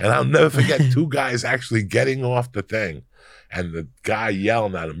 And I'll never forget 2 guys actually getting off the thing. And the guy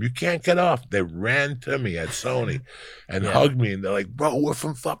yelling at him, you can't get off. They ran to me at Sony and hugged me. And they're like, bro, we're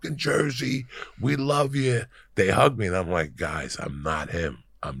from fucking Jersey. We love you. They hugged me. And I'm like, guys, I'm not him.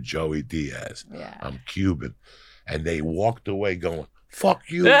 I'm Joey Diaz. Yeah. I'm Cuban. And they walked away going, fuck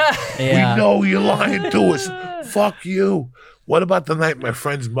you. Yeah. We know you're lying to us. Fuck you. What about the night my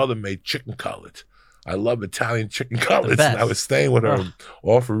friend's mother made chicken cutlets? I love Italian chicken cutlets. And I was staying with her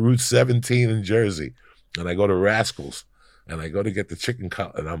off of Route 17 in Jersey. And I go to Rascals. And I go to get the chicken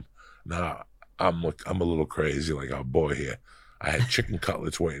cutlet. And I'm a little crazy, like our boy here. I had chicken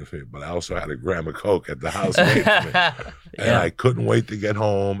cutlets waiting for me, but I also had a gram of Coke at the house waiting for me. And I couldn't wait to get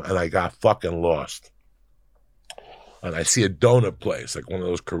home, and I got fucking lost. And I see a donut place, like one of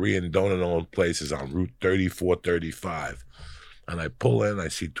those Korean donut places on Route 34, 35. And I pull in, I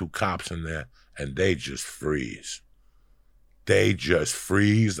see 2 cops in there, and they just freeze. They just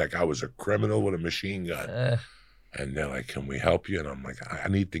freeze like I was a criminal with a machine gun. And they're like, can we help you? And I'm like, I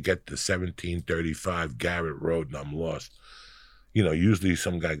need to get to 1735 Garrett Road, and I'm lost. You know, usually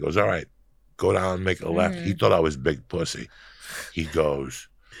some guy goes, all right, go down and make a left. He thought I was big pussy. He goes,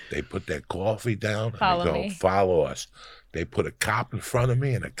 they put their coffee down and they go, follow us. They put a cop in front of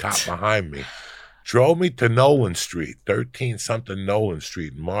me and a cop behind me. Drove me to Nolan Street, 13-something Nolan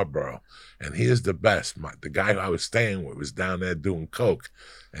Street in Marlboro. And here's the best. The guy I was staying with was down there doing coke.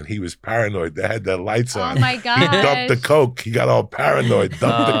 And he was paranoid. They had their lights on. Oh, my God. He dumped the coke. He got all paranoid,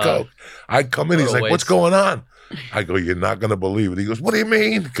 dumped the coke. I come in, he's like, what's going on? I go, you're not going to believe it. He goes, what do you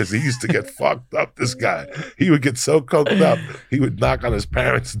mean? Because he used to get fucked up, this guy. He would get so coked up, he would knock on his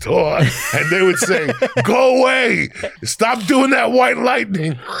parents' door, and they would say, go away. Stop doing that white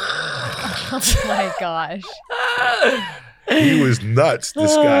lightning. Oh, my gosh. He was nuts,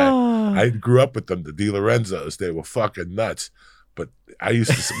 this guy. I grew up with them, the DiLorenzos. They were fucking nuts. But I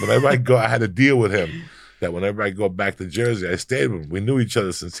used to, whenever I go, I had a deal with him that whenever I go back to Jersey, I stayed with him. We knew each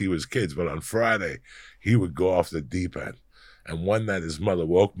other since he was kids, but on Friday, he would go off the deep end. And one night, his mother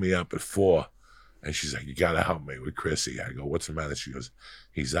woke me up at 4, and she's like, you got to help me with Chrissy. I go, what's the matter? She goes,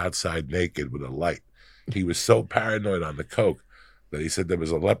 he's outside naked with a light. He was so paranoid on the coke that he said there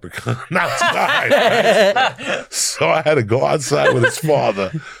was a leprechaun outside. So I had to go outside with his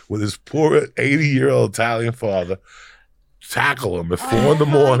father, with his poor 80-year-old Italian father, tackle him at 4 in the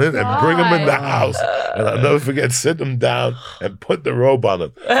morning and bring him in the house. And I'll never forget, sit him down and put the robe on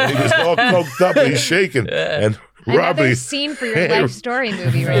him. And he was all coked up and he's shaking. And Robert, another scene for your life story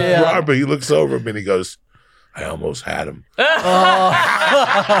movie right now. Robert, he looks over at me and he goes, I almost had him.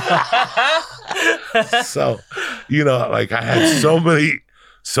 So, you know, like I had so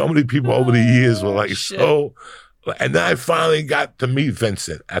many people over the years were like, so, and then I finally got to meet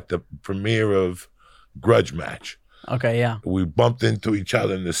Vincent at the premiere of Grudge Match. Okay, yeah. We bumped into each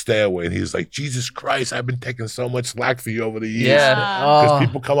other in the stairway, and he's like, Jesus Christ, I've been taking so much slack for you over the years. Yeah. Because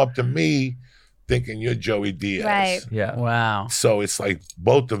people come up to me thinking you're Joey Diaz. Right. Yeah. Wow. So it's like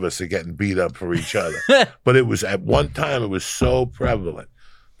both of us are getting beat up for each other. But it was, at one time, it was so prevalent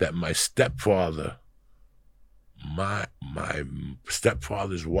that my stepfather, my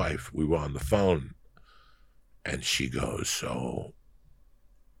stepfather's wife, we were on the phone, and she goes, "So,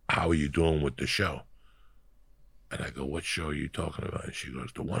 how are you doing with the show?" And I go, "What show are you talking about?" And she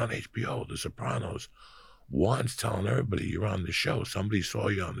goes, "The one on HBO, The Sopranos. Juan's telling everybody you're on the show. Somebody saw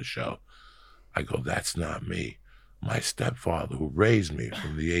you on the show." I go, "That's not me. My stepfather, who raised me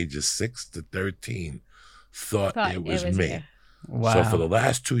from the age of 6 to 13, thought it was me. you. Wow. So for the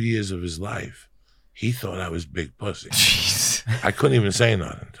last 2 years of his life, he thought I was Big Pussy." Jeez. I couldn't even say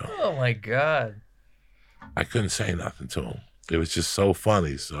nothing to him. Oh my God. I couldn't say nothing to him. It was just so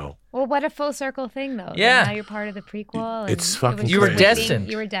funny. So Well, what a full circle thing, though. Yeah. Now you're part of the prequel. And It's fucking You were crazy.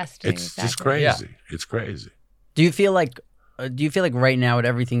 destined. You were destined. it's exactly. just crazy. It's crazy. Do you feel like right now with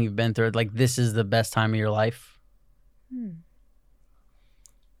everything you've been through, like this is the best time of your life?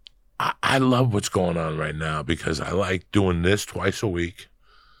 I love what's going on right now because I like doing this twice a week.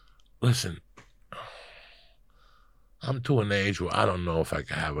 Listen, I'm to an age where I don't know if I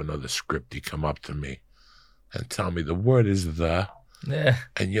can have another scriptie come up to me and tell me the word is the, Yeah.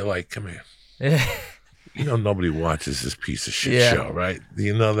 and you're like, "Come here." Yeah. You know nobody watches this piece of shit Yeah. show, right?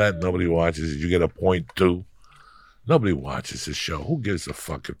 You know that nobody watches it. You get a point too. Nobody watches this show. Who gives a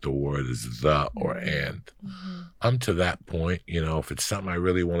fuck if the word is the or and? I'm to that point, if it's something I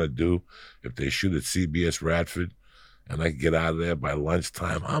really want to do, if they shoot at CBS Radford and I can get out of there by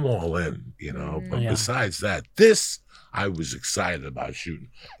lunchtime, I'm all in, But Yeah. besides that, this I was excited about shooting.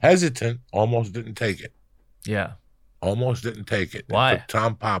 Hesitant, almost didn't take it. Yeah. Almost didn't take it. Why? It took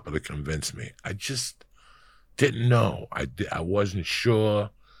Tom Papa to convince me. I just didn't know. I wasn't sure.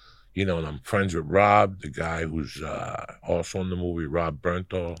 And I'm friends with Rob, the guy who's also in the movie, Rob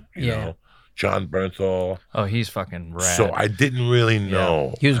Bernthal, John Bernthal. Oh, he's fucking rad. So I didn't really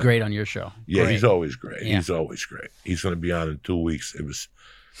know. He was great on your show. Yeah, Great. he's always great. Yeah. He's always great. He's going to be on in 2 weeks. It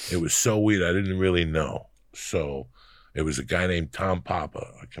was so weird. I didn't really know. So it was a guy named Tom Papa,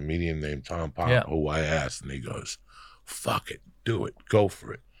 a comedian named Tom Papa, Yeah. who I asked, and he goes, "Fuck it, do it, go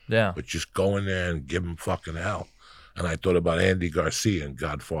for it. Yeah. But just go in there and give him fucking hell." And I thought about Andy Garcia in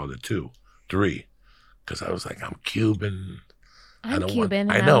Godfather 2, 3, because I was like, I'm Cuban. I'm don't Cuban.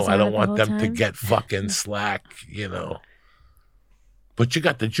 Want, and I know. was I on don't it the want whole them to time. get fucking slack, But you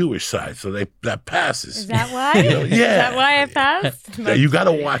got the Jewish side, so that passes. Is that why? Yeah. Is that why I passed? Yeah, you got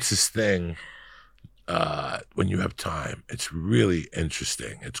to watch this thing when you have time. It's really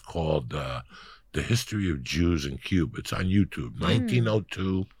interesting. It's called The History of Jews in Cuba. It's on YouTube,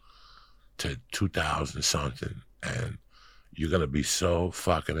 1902 to 2000 something. And you're going to be so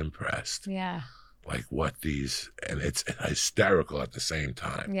fucking impressed. Yeah. Like and it's hysterical at the same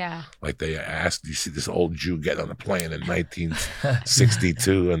time. Yeah. Like they asked, you see this old Jew get on a plane in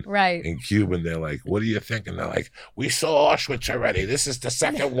 1962 and Right. in Cuba, and they're like, "What do you think?" And they're like, "We saw Auschwitz already. This is the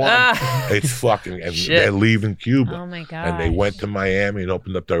second one." It's fucking, and Shit. they're leaving Cuba. Oh my God. And they went to Miami and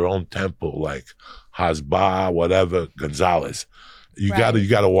opened up their own temple, like Hasbah, whatever, Gonzalez. You Right.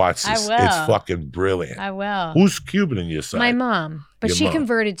 gotta watch I this. will. It's fucking brilliant. I will. Who's Cuban in your side? My mom. But Your she mom.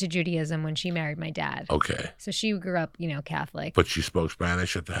 converted to Judaism when she married my dad. Okay, So she grew up, Catholic. but she spoke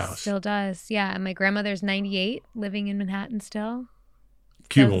Spanish at the house. Still does. Yeah. And my grandmother's 98, living in Manhattan still.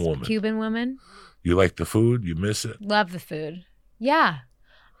 Cuban Says woman. Cuban woman. You like the food? You miss it? Love the food. Yeah.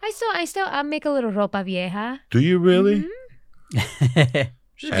 I make a little ropa vieja. Do you really? Mm-hmm.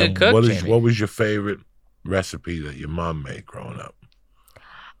 She's a good And cook, Jamie. what was your favorite recipe that your mom made growing up?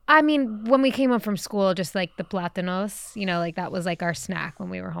 I mean, when we came home from school, just like the platanos, like that was like our snack when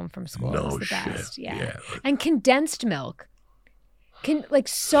we were home from school. It was the best. Yeah. And condensed milk.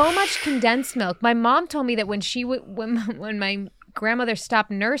 So much condensed milk. My mom told me that when when my grandmother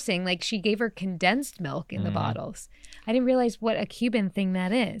stopped nursing, like she gave her condensed milk in the bottles. I didn't realize what a Cuban thing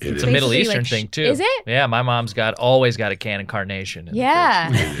that is. It It's is. a Middle basically Eastern like thing too. Is it? Yeah, my mom's always got a can of carnation. in the Yeah.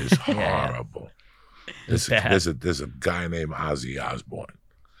 It is Yeah. horrible. It's bad. There's a guy named Ozzy Osbourne,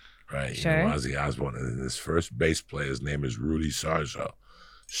 right? Sure. You know Ozzy Osbourne, and his first bass player's name is Rudy Sarzo,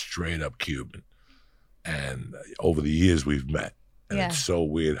 straight up Cuban. And over the years we've met, and Yeah. it's so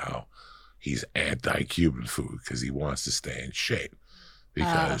weird how he's anti-Cuban food because he wants to stay in shape.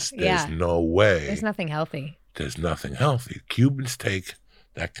 Because there's yeah. no way, There's nothing healthy. there's nothing healthy. Cubans take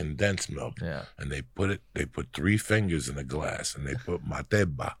that condensed milk Yeah. and they put 3 fingers in a glass and they put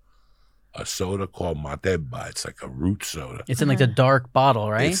mateba a soda called Mateba. It's like a root soda. It's in like the dark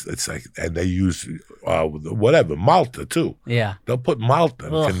bottle, right? It's like, and they use whatever, Malta too. Yeah. They'll put Malta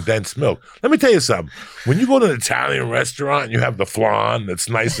and Ugh. condensed milk. Let me tell you something. When you go to an Italian restaurant and you have the flan that's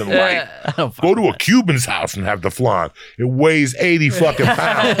nice and light, I don't go to a Cuban's house and have the flan. It weighs 80 fucking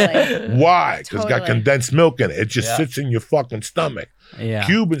pounds. Totally. Why? Because it's got Totally. condensed milk in it. It just Yeah. sits in your fucking stomach. Yeah.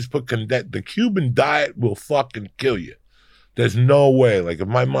 Cubans put the Cuban diet will fucking kill you. There's no way. Like if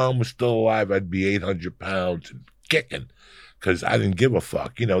my mom was still alive, I'd be 800 pounds and kicking because I didn't give a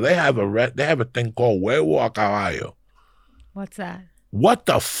fuck. You know, they have a thing called huevo a caballo. What's that? What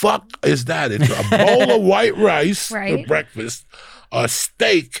the fuck is that? It's a bowl of white rice for Right. breakfast, a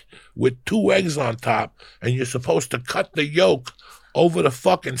steak with 2 eggs on top, and you're supposed to cut the yolk over the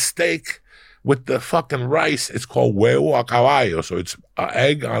fucking steak with the fucking rice. It's called huevo a caballo, so it's an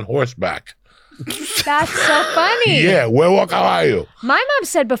egg on horseback. That's so funny. Yeah, huevo a caballo. My mom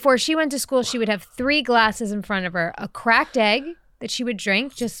said before she went to school, she would have 3 glasses in front of her: a cracked egg that she would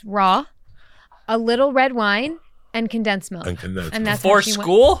drink just raw, a little red wine, and condensed milk. And condensed And milk. that's Before what she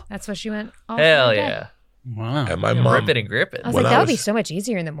school? Went, that's what she went. All Hell through the day. yeah. Wow. And my Yeah, mom, rip it and grip it. I was When like, I that would be was- so much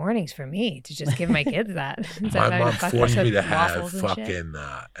easier in the mornings for me to just give my kids that. Instead of my having mom to fuck forced with me to have waffles and shit. fucking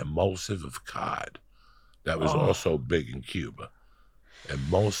emulsive of cod. That was Oh. also big in Cuba.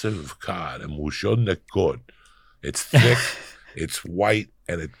 Emulsive of cod and mucho de cod. It's thick, it's white,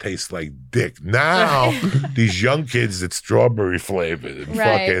 and it tastes like dick. Now these young kids, it's strawberry flavored and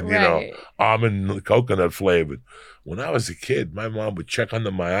fucking, you know, almond coconut flavored. When I was a kid, my mom would check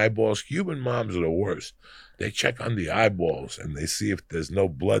under my eyeballs. Cuban moms are the worst. They check on the eyeballs and they see if there's no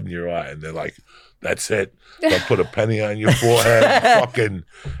blood in your eye, and they're like, "That's it." They'll put a penny on your forehead, fucking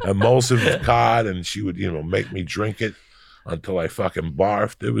emulsive of cod, and she would, you know, make me drink it until I fucking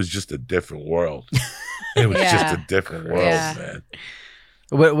barfed. It was just a different world. It was just Yeah. a different world, Yeah. man.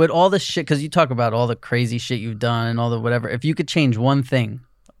 With all the shit, because you talk about all the crazy shit you've done and all the whatever. If you could change one thing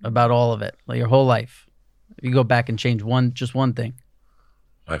about all of it, like your whole life, if you go back and change just one thing.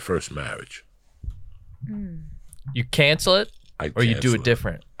 My first marriage. You cancel it I'd or you do cancel it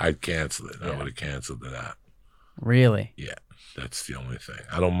different? I'd cancel it. I Yeah. would have canceled it out. Really? Yeah, that's the only thing.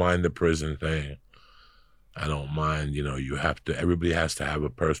 I don't mind the prison thing. I don't mind, you know, everybody has to have a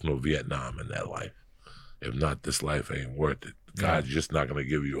personal Vietnam in their life. If not, this life ain't worth it. God's just not going to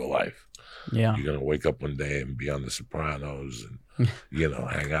give you a life. Yeah. You're going to wake up one day and be on The Sopranos and, you know,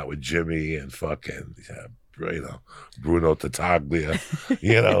 hang out with Jimmy and fucking, you know, Bruno Tattaglia,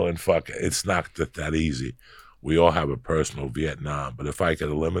 you know, and fucking, it's not that easy. We all have a personal Vietnam, but if I could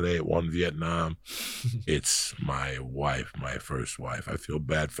eliminate one Vietnam, it's my wife, my first wife. I feel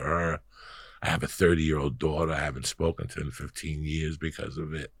bad for her. I have a 30-year-old daughter. I haven't spoken to in 15 years because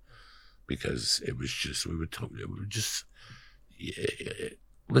of it. Because it was just, we were just,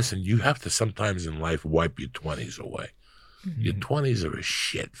 listen, you have to sometimes in life wipe your 20s away. Your 20s are a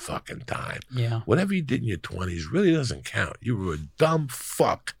shit fucking time. Yeah. Whatever you did in your 20s really doesn't count. You were a dumb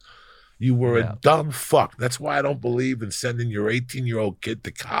fuck. You were Yeah. a dumb fuck. That's why I don't believe in sending your 18-year-old kid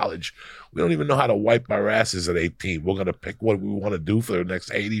to college. We don't even know how to wipe our asses at 18. We're going to pick what we want to do for the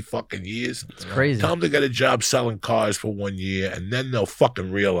next 80 fucking years. It's crazy. Tell them to get a job selling cars for 1 year, and then they'll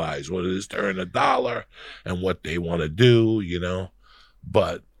fucking realize what it is to earn $1 and what they want to do, you know?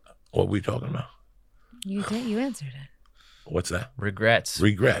 But what are we talking about? You did. You answered it. What's that? Regrets.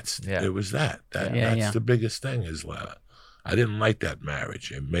 Regrets. Yeah. It was that. Yeah, That's yeah. the biggest thing is I didn't like that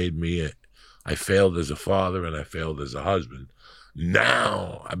marriage. It made me, I failed as a father and I failed as a husband.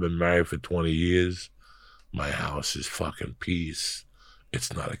 Now I've been married for 20 years. My house is fucking peace.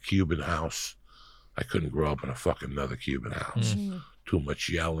 It's not a Cuban house. I couldn't grow up in a fucking another Cuban house. Too much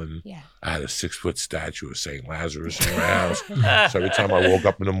yelling. Yeah. I had a 6-foot statue of St. Lazarus in my house. So every time I woke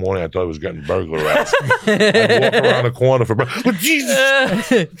up in the morning, I thought I was getting burglarized. I'd walk around the corner but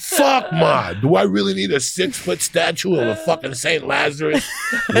Jesus, fuck, Ma. Do I really need a 6-foot statue of a fucking St. Lazarus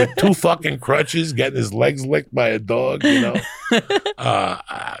with 2 fucking crutches getting his legs licked by a dog, you know?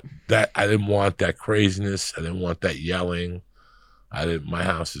 That I didn't want that craziness. I didn't want that yelling. My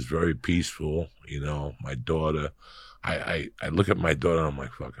house is very peaceful, you know. My daughter, I look at my daughter, I'm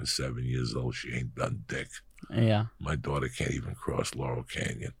like fucking 7 years old. She ain't done dick. Yeah. My daughter can't even cross Laurel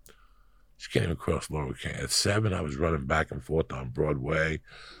Canyon. She can't even cross Laurel Canyon. At 7, I was running back and forth on Broadway.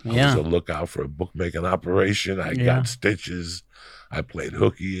 I Yeah. was a lookout for a bookmaking operation. I Yeah. got stitches. I played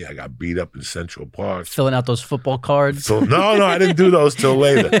hooky. I got beat up in Central Park. Filling out those football cards. So no, I didn't do those till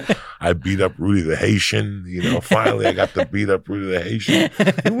later. I beat up Rudy the Haitian. You know, finally I got to beat up Rudy the Haitian.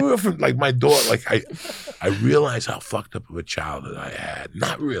 And we were from, like, my daughter, like I realized how fucked up of a childhood I had.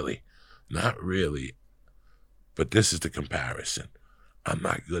 Not really. But this is the comparison. I'm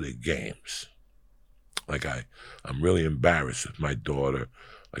not good at games. Like I'm really embarrassed with my daughter.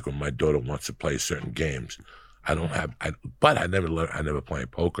 Like when my daughter wants to play certain games, but I never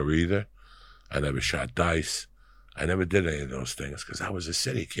played poker either. I never shot dice. I never did any of those things because I was a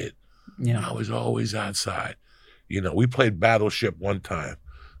city kid. Yeah. I was always outside. We played Battleship one time.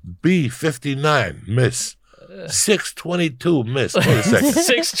 B-59, miss. 622, miss. Wait a second.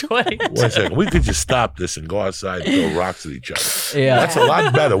 620. Wait a second. We could just stop this and go outside and throw rocks at each other. Yeah. That's a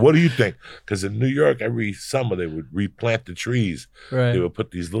lot better. What do you think? Because in New York, every summer they would replant the trees. Right. They would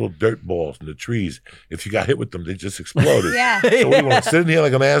put these little dirt balls in the trees. If you got hit with them, they just exploded. Yeah. So we want to sit in here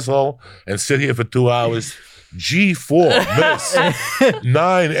like an asshole and sit here for 2 hours. G4, miss.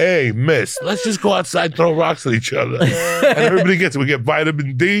 9A, miss. Let's just go outside and throw rocks at each other. And everybody we get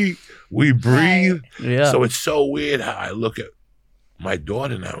vitamin D. We breathe. Yeah. So it's so weird how I look at my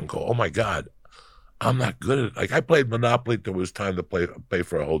daughter now and go, oh my God, I'm not good at it. Like I played Monopoly till it was time to pay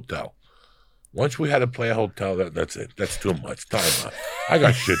for a hotel. Once we had to play a hotel, that's it. That's too much. Time out. I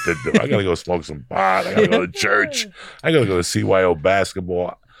got shit to do. I got to go smoke some pot. I got to go to church. I got to go to CYO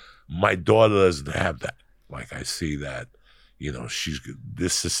basketball. My daughter doesn't have that. Like I see that,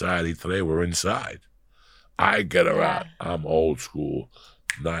 this society today, we're inside. I get her out. I'm old school.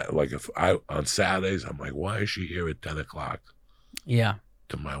 Not like on Saturdays, I'm like, why is she here at 10 o'clock? Yeah.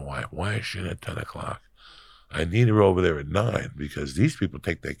 To my wife, why is she here at 10 o'clock? I need her over there at 9 because these people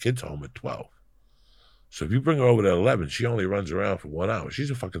take their kids home at 12. So if you bring her over at 11, she only runs around for 1 hour.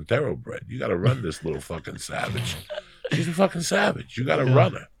 She's a fucking thoroughbred. You got to run this little fucking savage. She's a fucking savage. You got to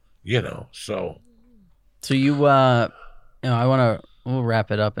run her, So we'll wrap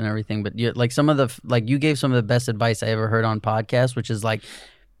it up and everything, but you gave some of the best advice I ever heard on podcasts, which is like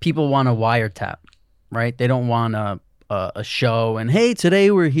people want a wiretap, right? They don't want a show and hey, today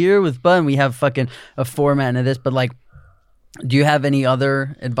we're here with Bud and we have fucking a format and this, but like, do you have any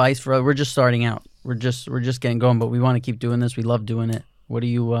other advice for? We're just starting out. We're just getting going, but we want to keep doing this. We love doing it. What do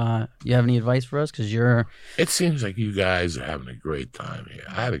you have any advice for us? Because It seems like you guys are having a great time here.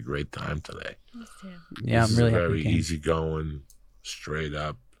 I had a great time today. Yeah, I'm really happy. Very easygoing, straight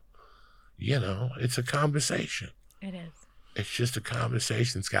up. It's a conversation. It is. It's just a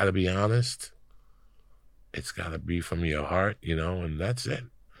conversation. It's got to be honest. It's got to be from your heart, and that's it.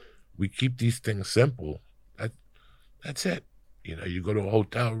 We keep these things simple. That's it. You go to a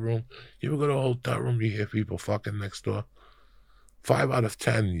hotel room. You ever go to a hotel room, you hear people fucking next door? 5 out of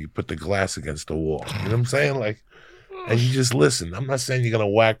 10, you put the glass against the wall. You know what I'm saying? Like, and you just listen. I'm not saying you're going to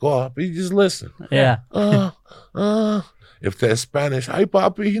whack off, but you just listen. Yeah. If they're Spanish, ay,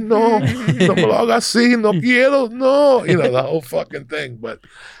 papi, no me lo hagas así, no quiero, no. The whole fucking thing. But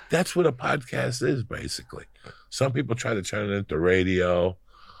that's what a podcast is, basically. Some people try to turn it into radio.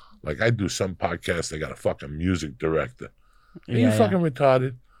 Like, I do some podcasts, they got a fucking music director. Are you fucking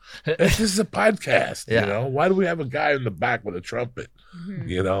retarded? This is a podcast, Why do we have a guy in the back with a trumpet?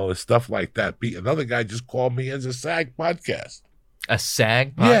 And stuff like that. Another guy just called me as a SAG podcast. A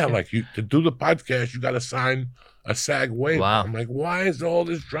SAG podcast? Yeah, like to do the podcast, you got to sign a SAG waiver. Wow. I'm like, why is all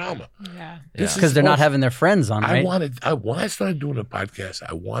this drama? Yeah. Because they're not having their friends on, right? When I started doing the podcast,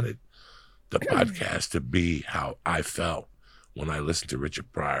 I wanted the podcast to be how I felt when I listened to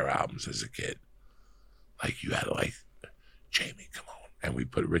Richard Pryor albums as a kid. Like, you had to Jamie, come on. And we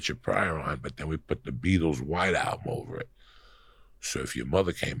put Richard Pryor on, but then we put the Beatles' White Album over it. So if your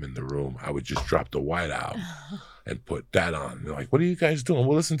mother came in the room, I would just drop the White Album and put that on. They're like, what are you guys doing?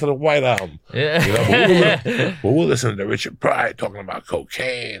 We'll listen to the White Album. Yeah. But we'll listen to Richard Pryor talking about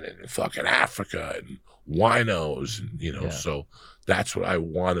cocaine and fucking Africa and winos. And, so that's what I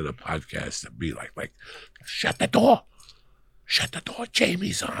wanted a podcast to be like. Like, shut the door.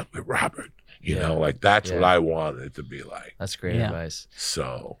 Jamie's on with Robert. That's what I wanted it to be like. That's great advice.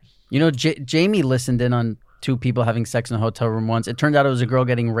 So, Jamie listened in on 2 people having sex in a hotel room once. It turned out it was a girl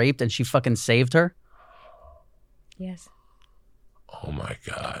getting raped, and she fucking saved her. Yes. Oh my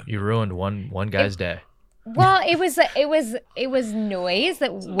God! You ruined one guy's day. Well, it was noise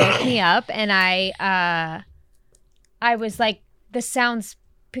that woke me up, and I was like, this sounds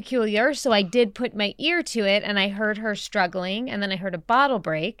peculiar, so I did put my ear to it, and I heard her struggling, and then I heard a bottle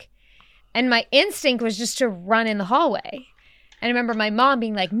break. And my instinct was just to run in the hallway. And I remember my mom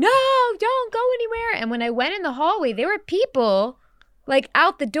being like, no, don't go anywhere. And when I went in the hallway, there were people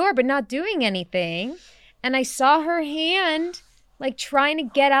out the door, but not doing anything. And I saw her hand trying to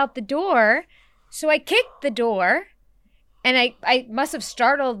get out the door. So I kicked the door and I must have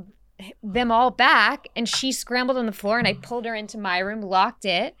startled them all back. And she scrambled on the floor and I pulled her into my room, locked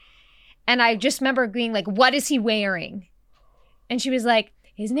it. And I just remember being like, what is he wearing? And she was like,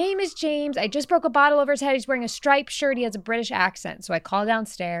 his name is James. I just broke a bottle over his head. He's wearing a striped shirt. He has a British accent. So I called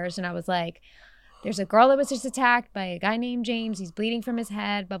downstairs and I was like, there's a girl that was just attacked by a guy named James. He's bleeding from his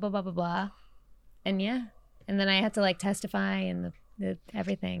head, blah, blah, blah, blah, blah. And yeah. And then I had to like testify and the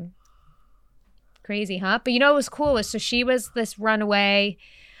everything. Crazy, huh? But you know what was cool was, so she was this runaway,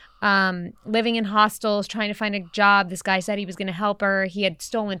 living in hostels, trying to find a job. This guy said he was going to help her. He had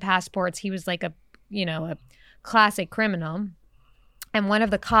stolen passports. He was like a classic criminal. And one of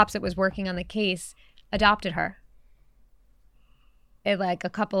the cops that was working on the case adopted her. Like a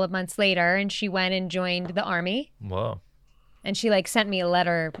couple of months later, and she went and joined the army. Whoa. And she like sent me a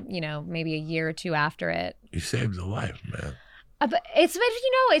letter, maybe a year or two after it. You saved a life, man. But it's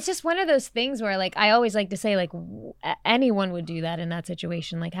just one of those things where like I always like to say like anyone would do that in that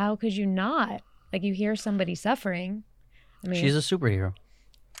situation. Like how could you not? Like you hear somebody suffering. I mean, she's a superhero.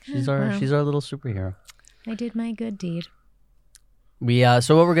 She's our little superhero. I did my good deed.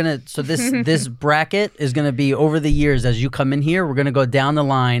 This bracket is gonna be over the years as you come in here. We're gonna go down the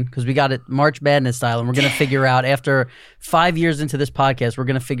line because we got it March Madness style, and we're gonna figure out after 5 years into this podcast, we're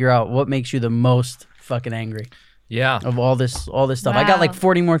gonna figure out what makes you the most fucking angry. Yeah. Of all this stuff. Wow. I got like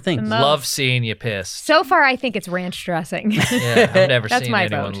 40 more things. Love seeing you pissed. So far, I think it's ranch dressing. Yeah, I've never That's seen my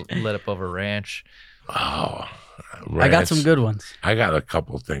anyone vote. lit up over ranch. Oh, I got some good ones. I got a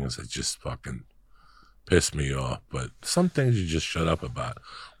couple things that just fucking piss me off, but some things you just shut up about.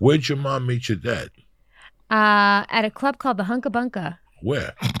 Where'd your mom meet your dad? At a club called the Hunka Bunka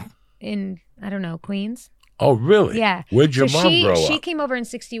Where? in, I don't know, Queens. Oh, really? Yeah. Where'd your mom grow She up? came over in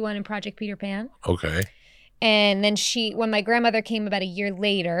 61 in Project Peter Pan. Okay. And then when my grandmother came about a year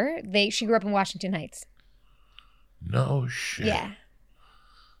later, she grew up in Washington Heights. No shit. Yeah.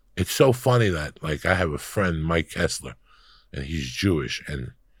 It's so funny that, like, I have a friend, Mike Kessler, and he's Jewish,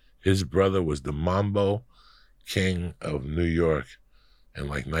 and his brother was the Mambo King of New York in,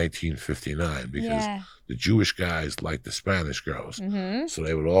 like, 1959, because the Jewish guys liked the Spanish girls. Mm-hmm. So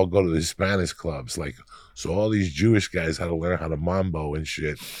they would all go to the Spanish clubs. Like, so all these Jewish guys had to learn how to mambo and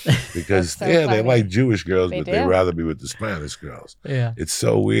shit because, so they funny. like Jewish girls, They but do. they'd rather be with the Spanish girls. Yeah. It's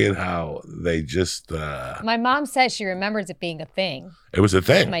so weird how they just, My mom says she remembers it being a thing. it was a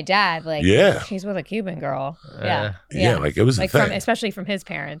thing. My dad, like, Yeah. she's with a Cuban girl. Yeah. Yeah, like it was a like thing. especially from his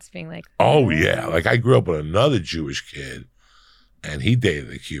parents being like, Oh, yeah. Like I grew up with another Jewish kid, and he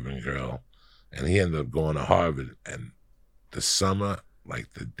dated a Cuban girl, and he ended up going to Harvard. And the summer,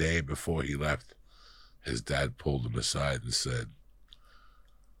 like the day before he left, his dad pulled him aside and said,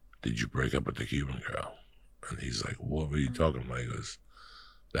 "Did you break up with the Cuban girl?" And he's like, "What were you talking about?" He goes,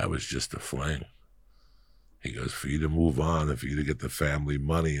 "That was just a fling." He goes, "For you to move on and for you to get the family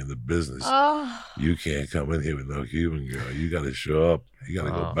money and the business, oh, you can't come in here with no Cuban girl. You got to show up. You got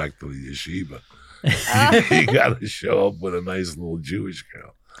to go Wow. back to the yeshiva. You got to show up with a nice little Jewish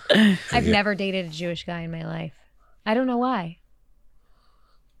girl." I've never dated a Jewish guy in my life. I don't know why.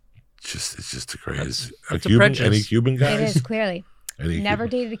 It's just a crazy. That's a Cuban, prejudice. any Cuban guys? It is clearly. Any Never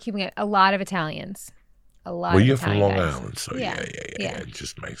Cuban? dated a Cuban guy. A lot of Italians. A lot Well, of you're from Italian Long guys. Island, so Yeah. yeah. It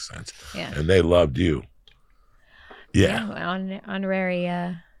just makes sense. Yeah. And they loved you. Yeah.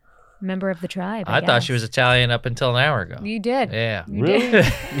 Honorary member of the tribe. I thought she was Italian up until an hour ago. You did. Yeah. You Really?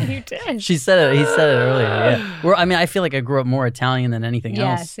 did. You did. He said it earlier. Yeah. I feel like I grew up more Italian than anything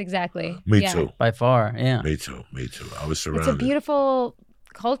Yes, else. exactly. Me Yeah. too. By far. Yeah. Me too. I was It's surrounded. a beautiful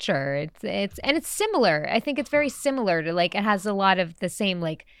culture. It's similar. I think it's very similar to like it has a lot of the same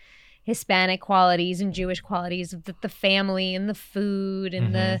like Hispanic qualities and Jewish qualities of the family and the food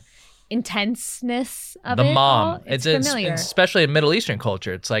and the intenseness of The it. mom. all. It's familiar. Especially in Middle Eastern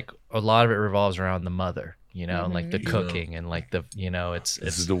culture. It's like a lot of it revolves around the mother, and like the Mhm. cooking and like the, This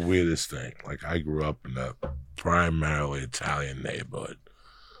it's is the weirdest thing. Like I grew up in a primarily Italian neighborhood,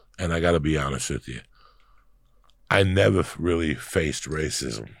 and I got to be honest with you, I never really faced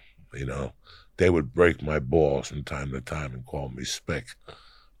racism. They would break my balls from time to time and call me spick,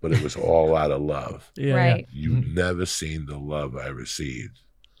 but it was all out of love. Yeah. right. You've never seen the love I received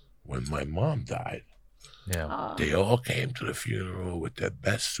when my mom died. yeah. Oh. They all came to the funeral with their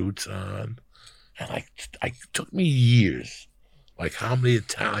best suits on. And I took me years. Like how many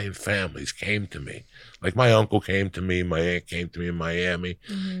Italian families came to me? Like my uncle came to me, my aunt came to me in Miami,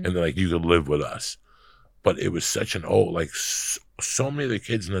 Mhm. and they're like, "You could live with us." But it was such an old, like so many of the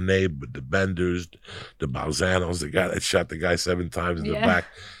kids in the neighborhood, the Benders, the Balzanos, the guy that shot the guy 7 times in the Yeah. back,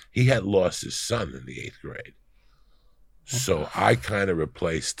 he had lost his son in the 8th grade. So I kind of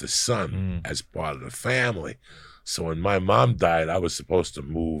replaced the son as part of the family. So when my mom died, I was supposed to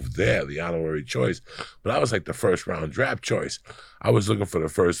move there, the honorary choice. But I was like the first round draft choice. I was looking for the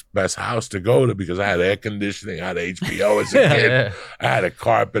first best house to go to because I had air conditioning, I had HBO as a kid, I had a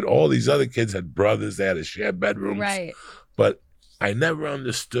carpet. All these other kids had brothers, they had to share bedrooms. Right. But I never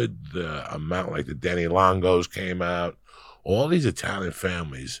understood the amount, like the Danny Longos came out. All these Italian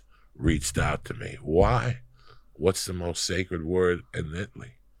families reached out to me. Why? What's the most sacred word in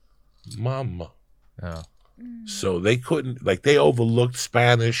Italy? Mama. Oh. So they couldn't, like, they overlooked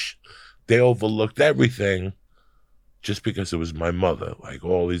Spanish. They overlooked everything just because it was my mother. Like,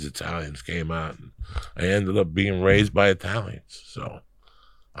 all these Italians came out, and I ended up being raised by Italians. So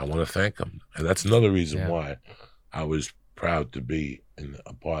I want to thank them. And that's another reason why I was proud to be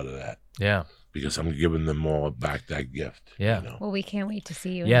a part of that. Yeah. Because I'm giving them all back that gift. Yeah. You know? Well, we can't wait to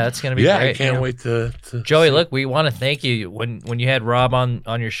see you. Yeah, that's gonna be great. I can't wait to Joey, see. look, we want to thank you. When you had Rob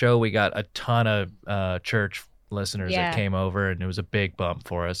on your show, we got a ton of church listeners that came over, and it was a big bump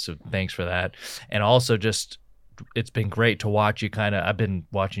for us. So thanks for that. And also, just it's been great to watch you. I've been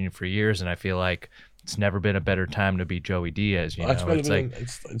watching you for years, and I feel like it's never been a better time to be Joey Diaz. You know,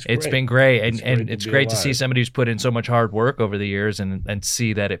 it's been great, and it's great to see somebody who's put in so much hard work over the years, and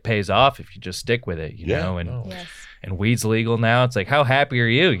see that it pays off if you just stick with it. You know, and weed's legal now. It's like, how happy are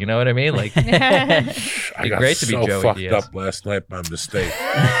you? You know what I mean? Like, I got great to be so Joey fucked Diaz. up last night by mistake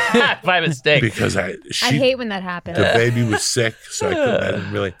by mistake. because I hate when that happens. the baby was sick, so I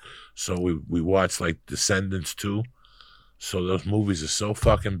didn't really. So we watched like Descendants 2. So those movies are so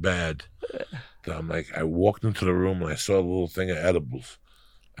fucking bad that I'm like, I walked into the room and I saw a little thing of edibles.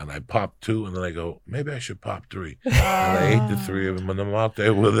 And I popped 2, and then I go, maybe I should pop 3. And I ate the 3 of them, and I'm out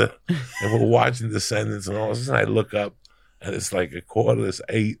there with it. And we're watching Descendants, and all of a sudden I look up, and it's like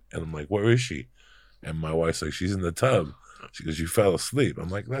 7:45, and I'm like, where is she? And my wife's like, she's in the tub. She goes, you fell asleep. I'm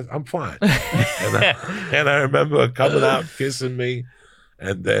like, I'm fine. and I remember her coming out, kissing me,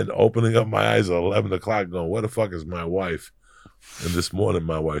 and then opening up my eyes at 11 o'clock going, where the fuck is my wife? And this morning,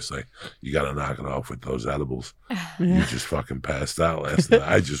 my wife's like, you got to knock it off with those edibles. You just fucking passed out last night.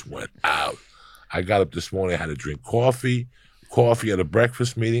 I just went out. I got up this morning. I had to drink coffee at a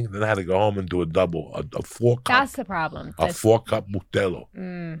breakfast meeting. Then I had to go home and do a 4-cup. That's the problem. A 4-cup Butello.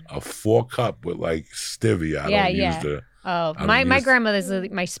 A 4-cup with like stevia. I don't use the... Oh, my grandmother's,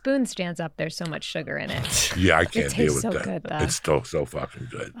 my spoon stands up. There's so much sugar in it. Yeah, I can't deal with so that. Good, though. It's so fucking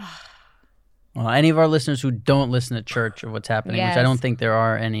good. Well, any of our listeners who don't listen to church or what's happening, which I don't think there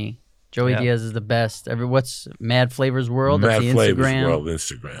are any, Joey Diaz is the best. What's Mad Flavors World? Mad That's the Flavors Instagram. World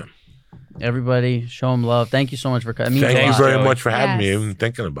Instagram. Everybody, show him love. Thank you so much for coming. Thank you very Joey. much for having me and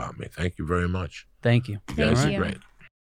thinking about me. Thank you very much. Thank you. You guys are great.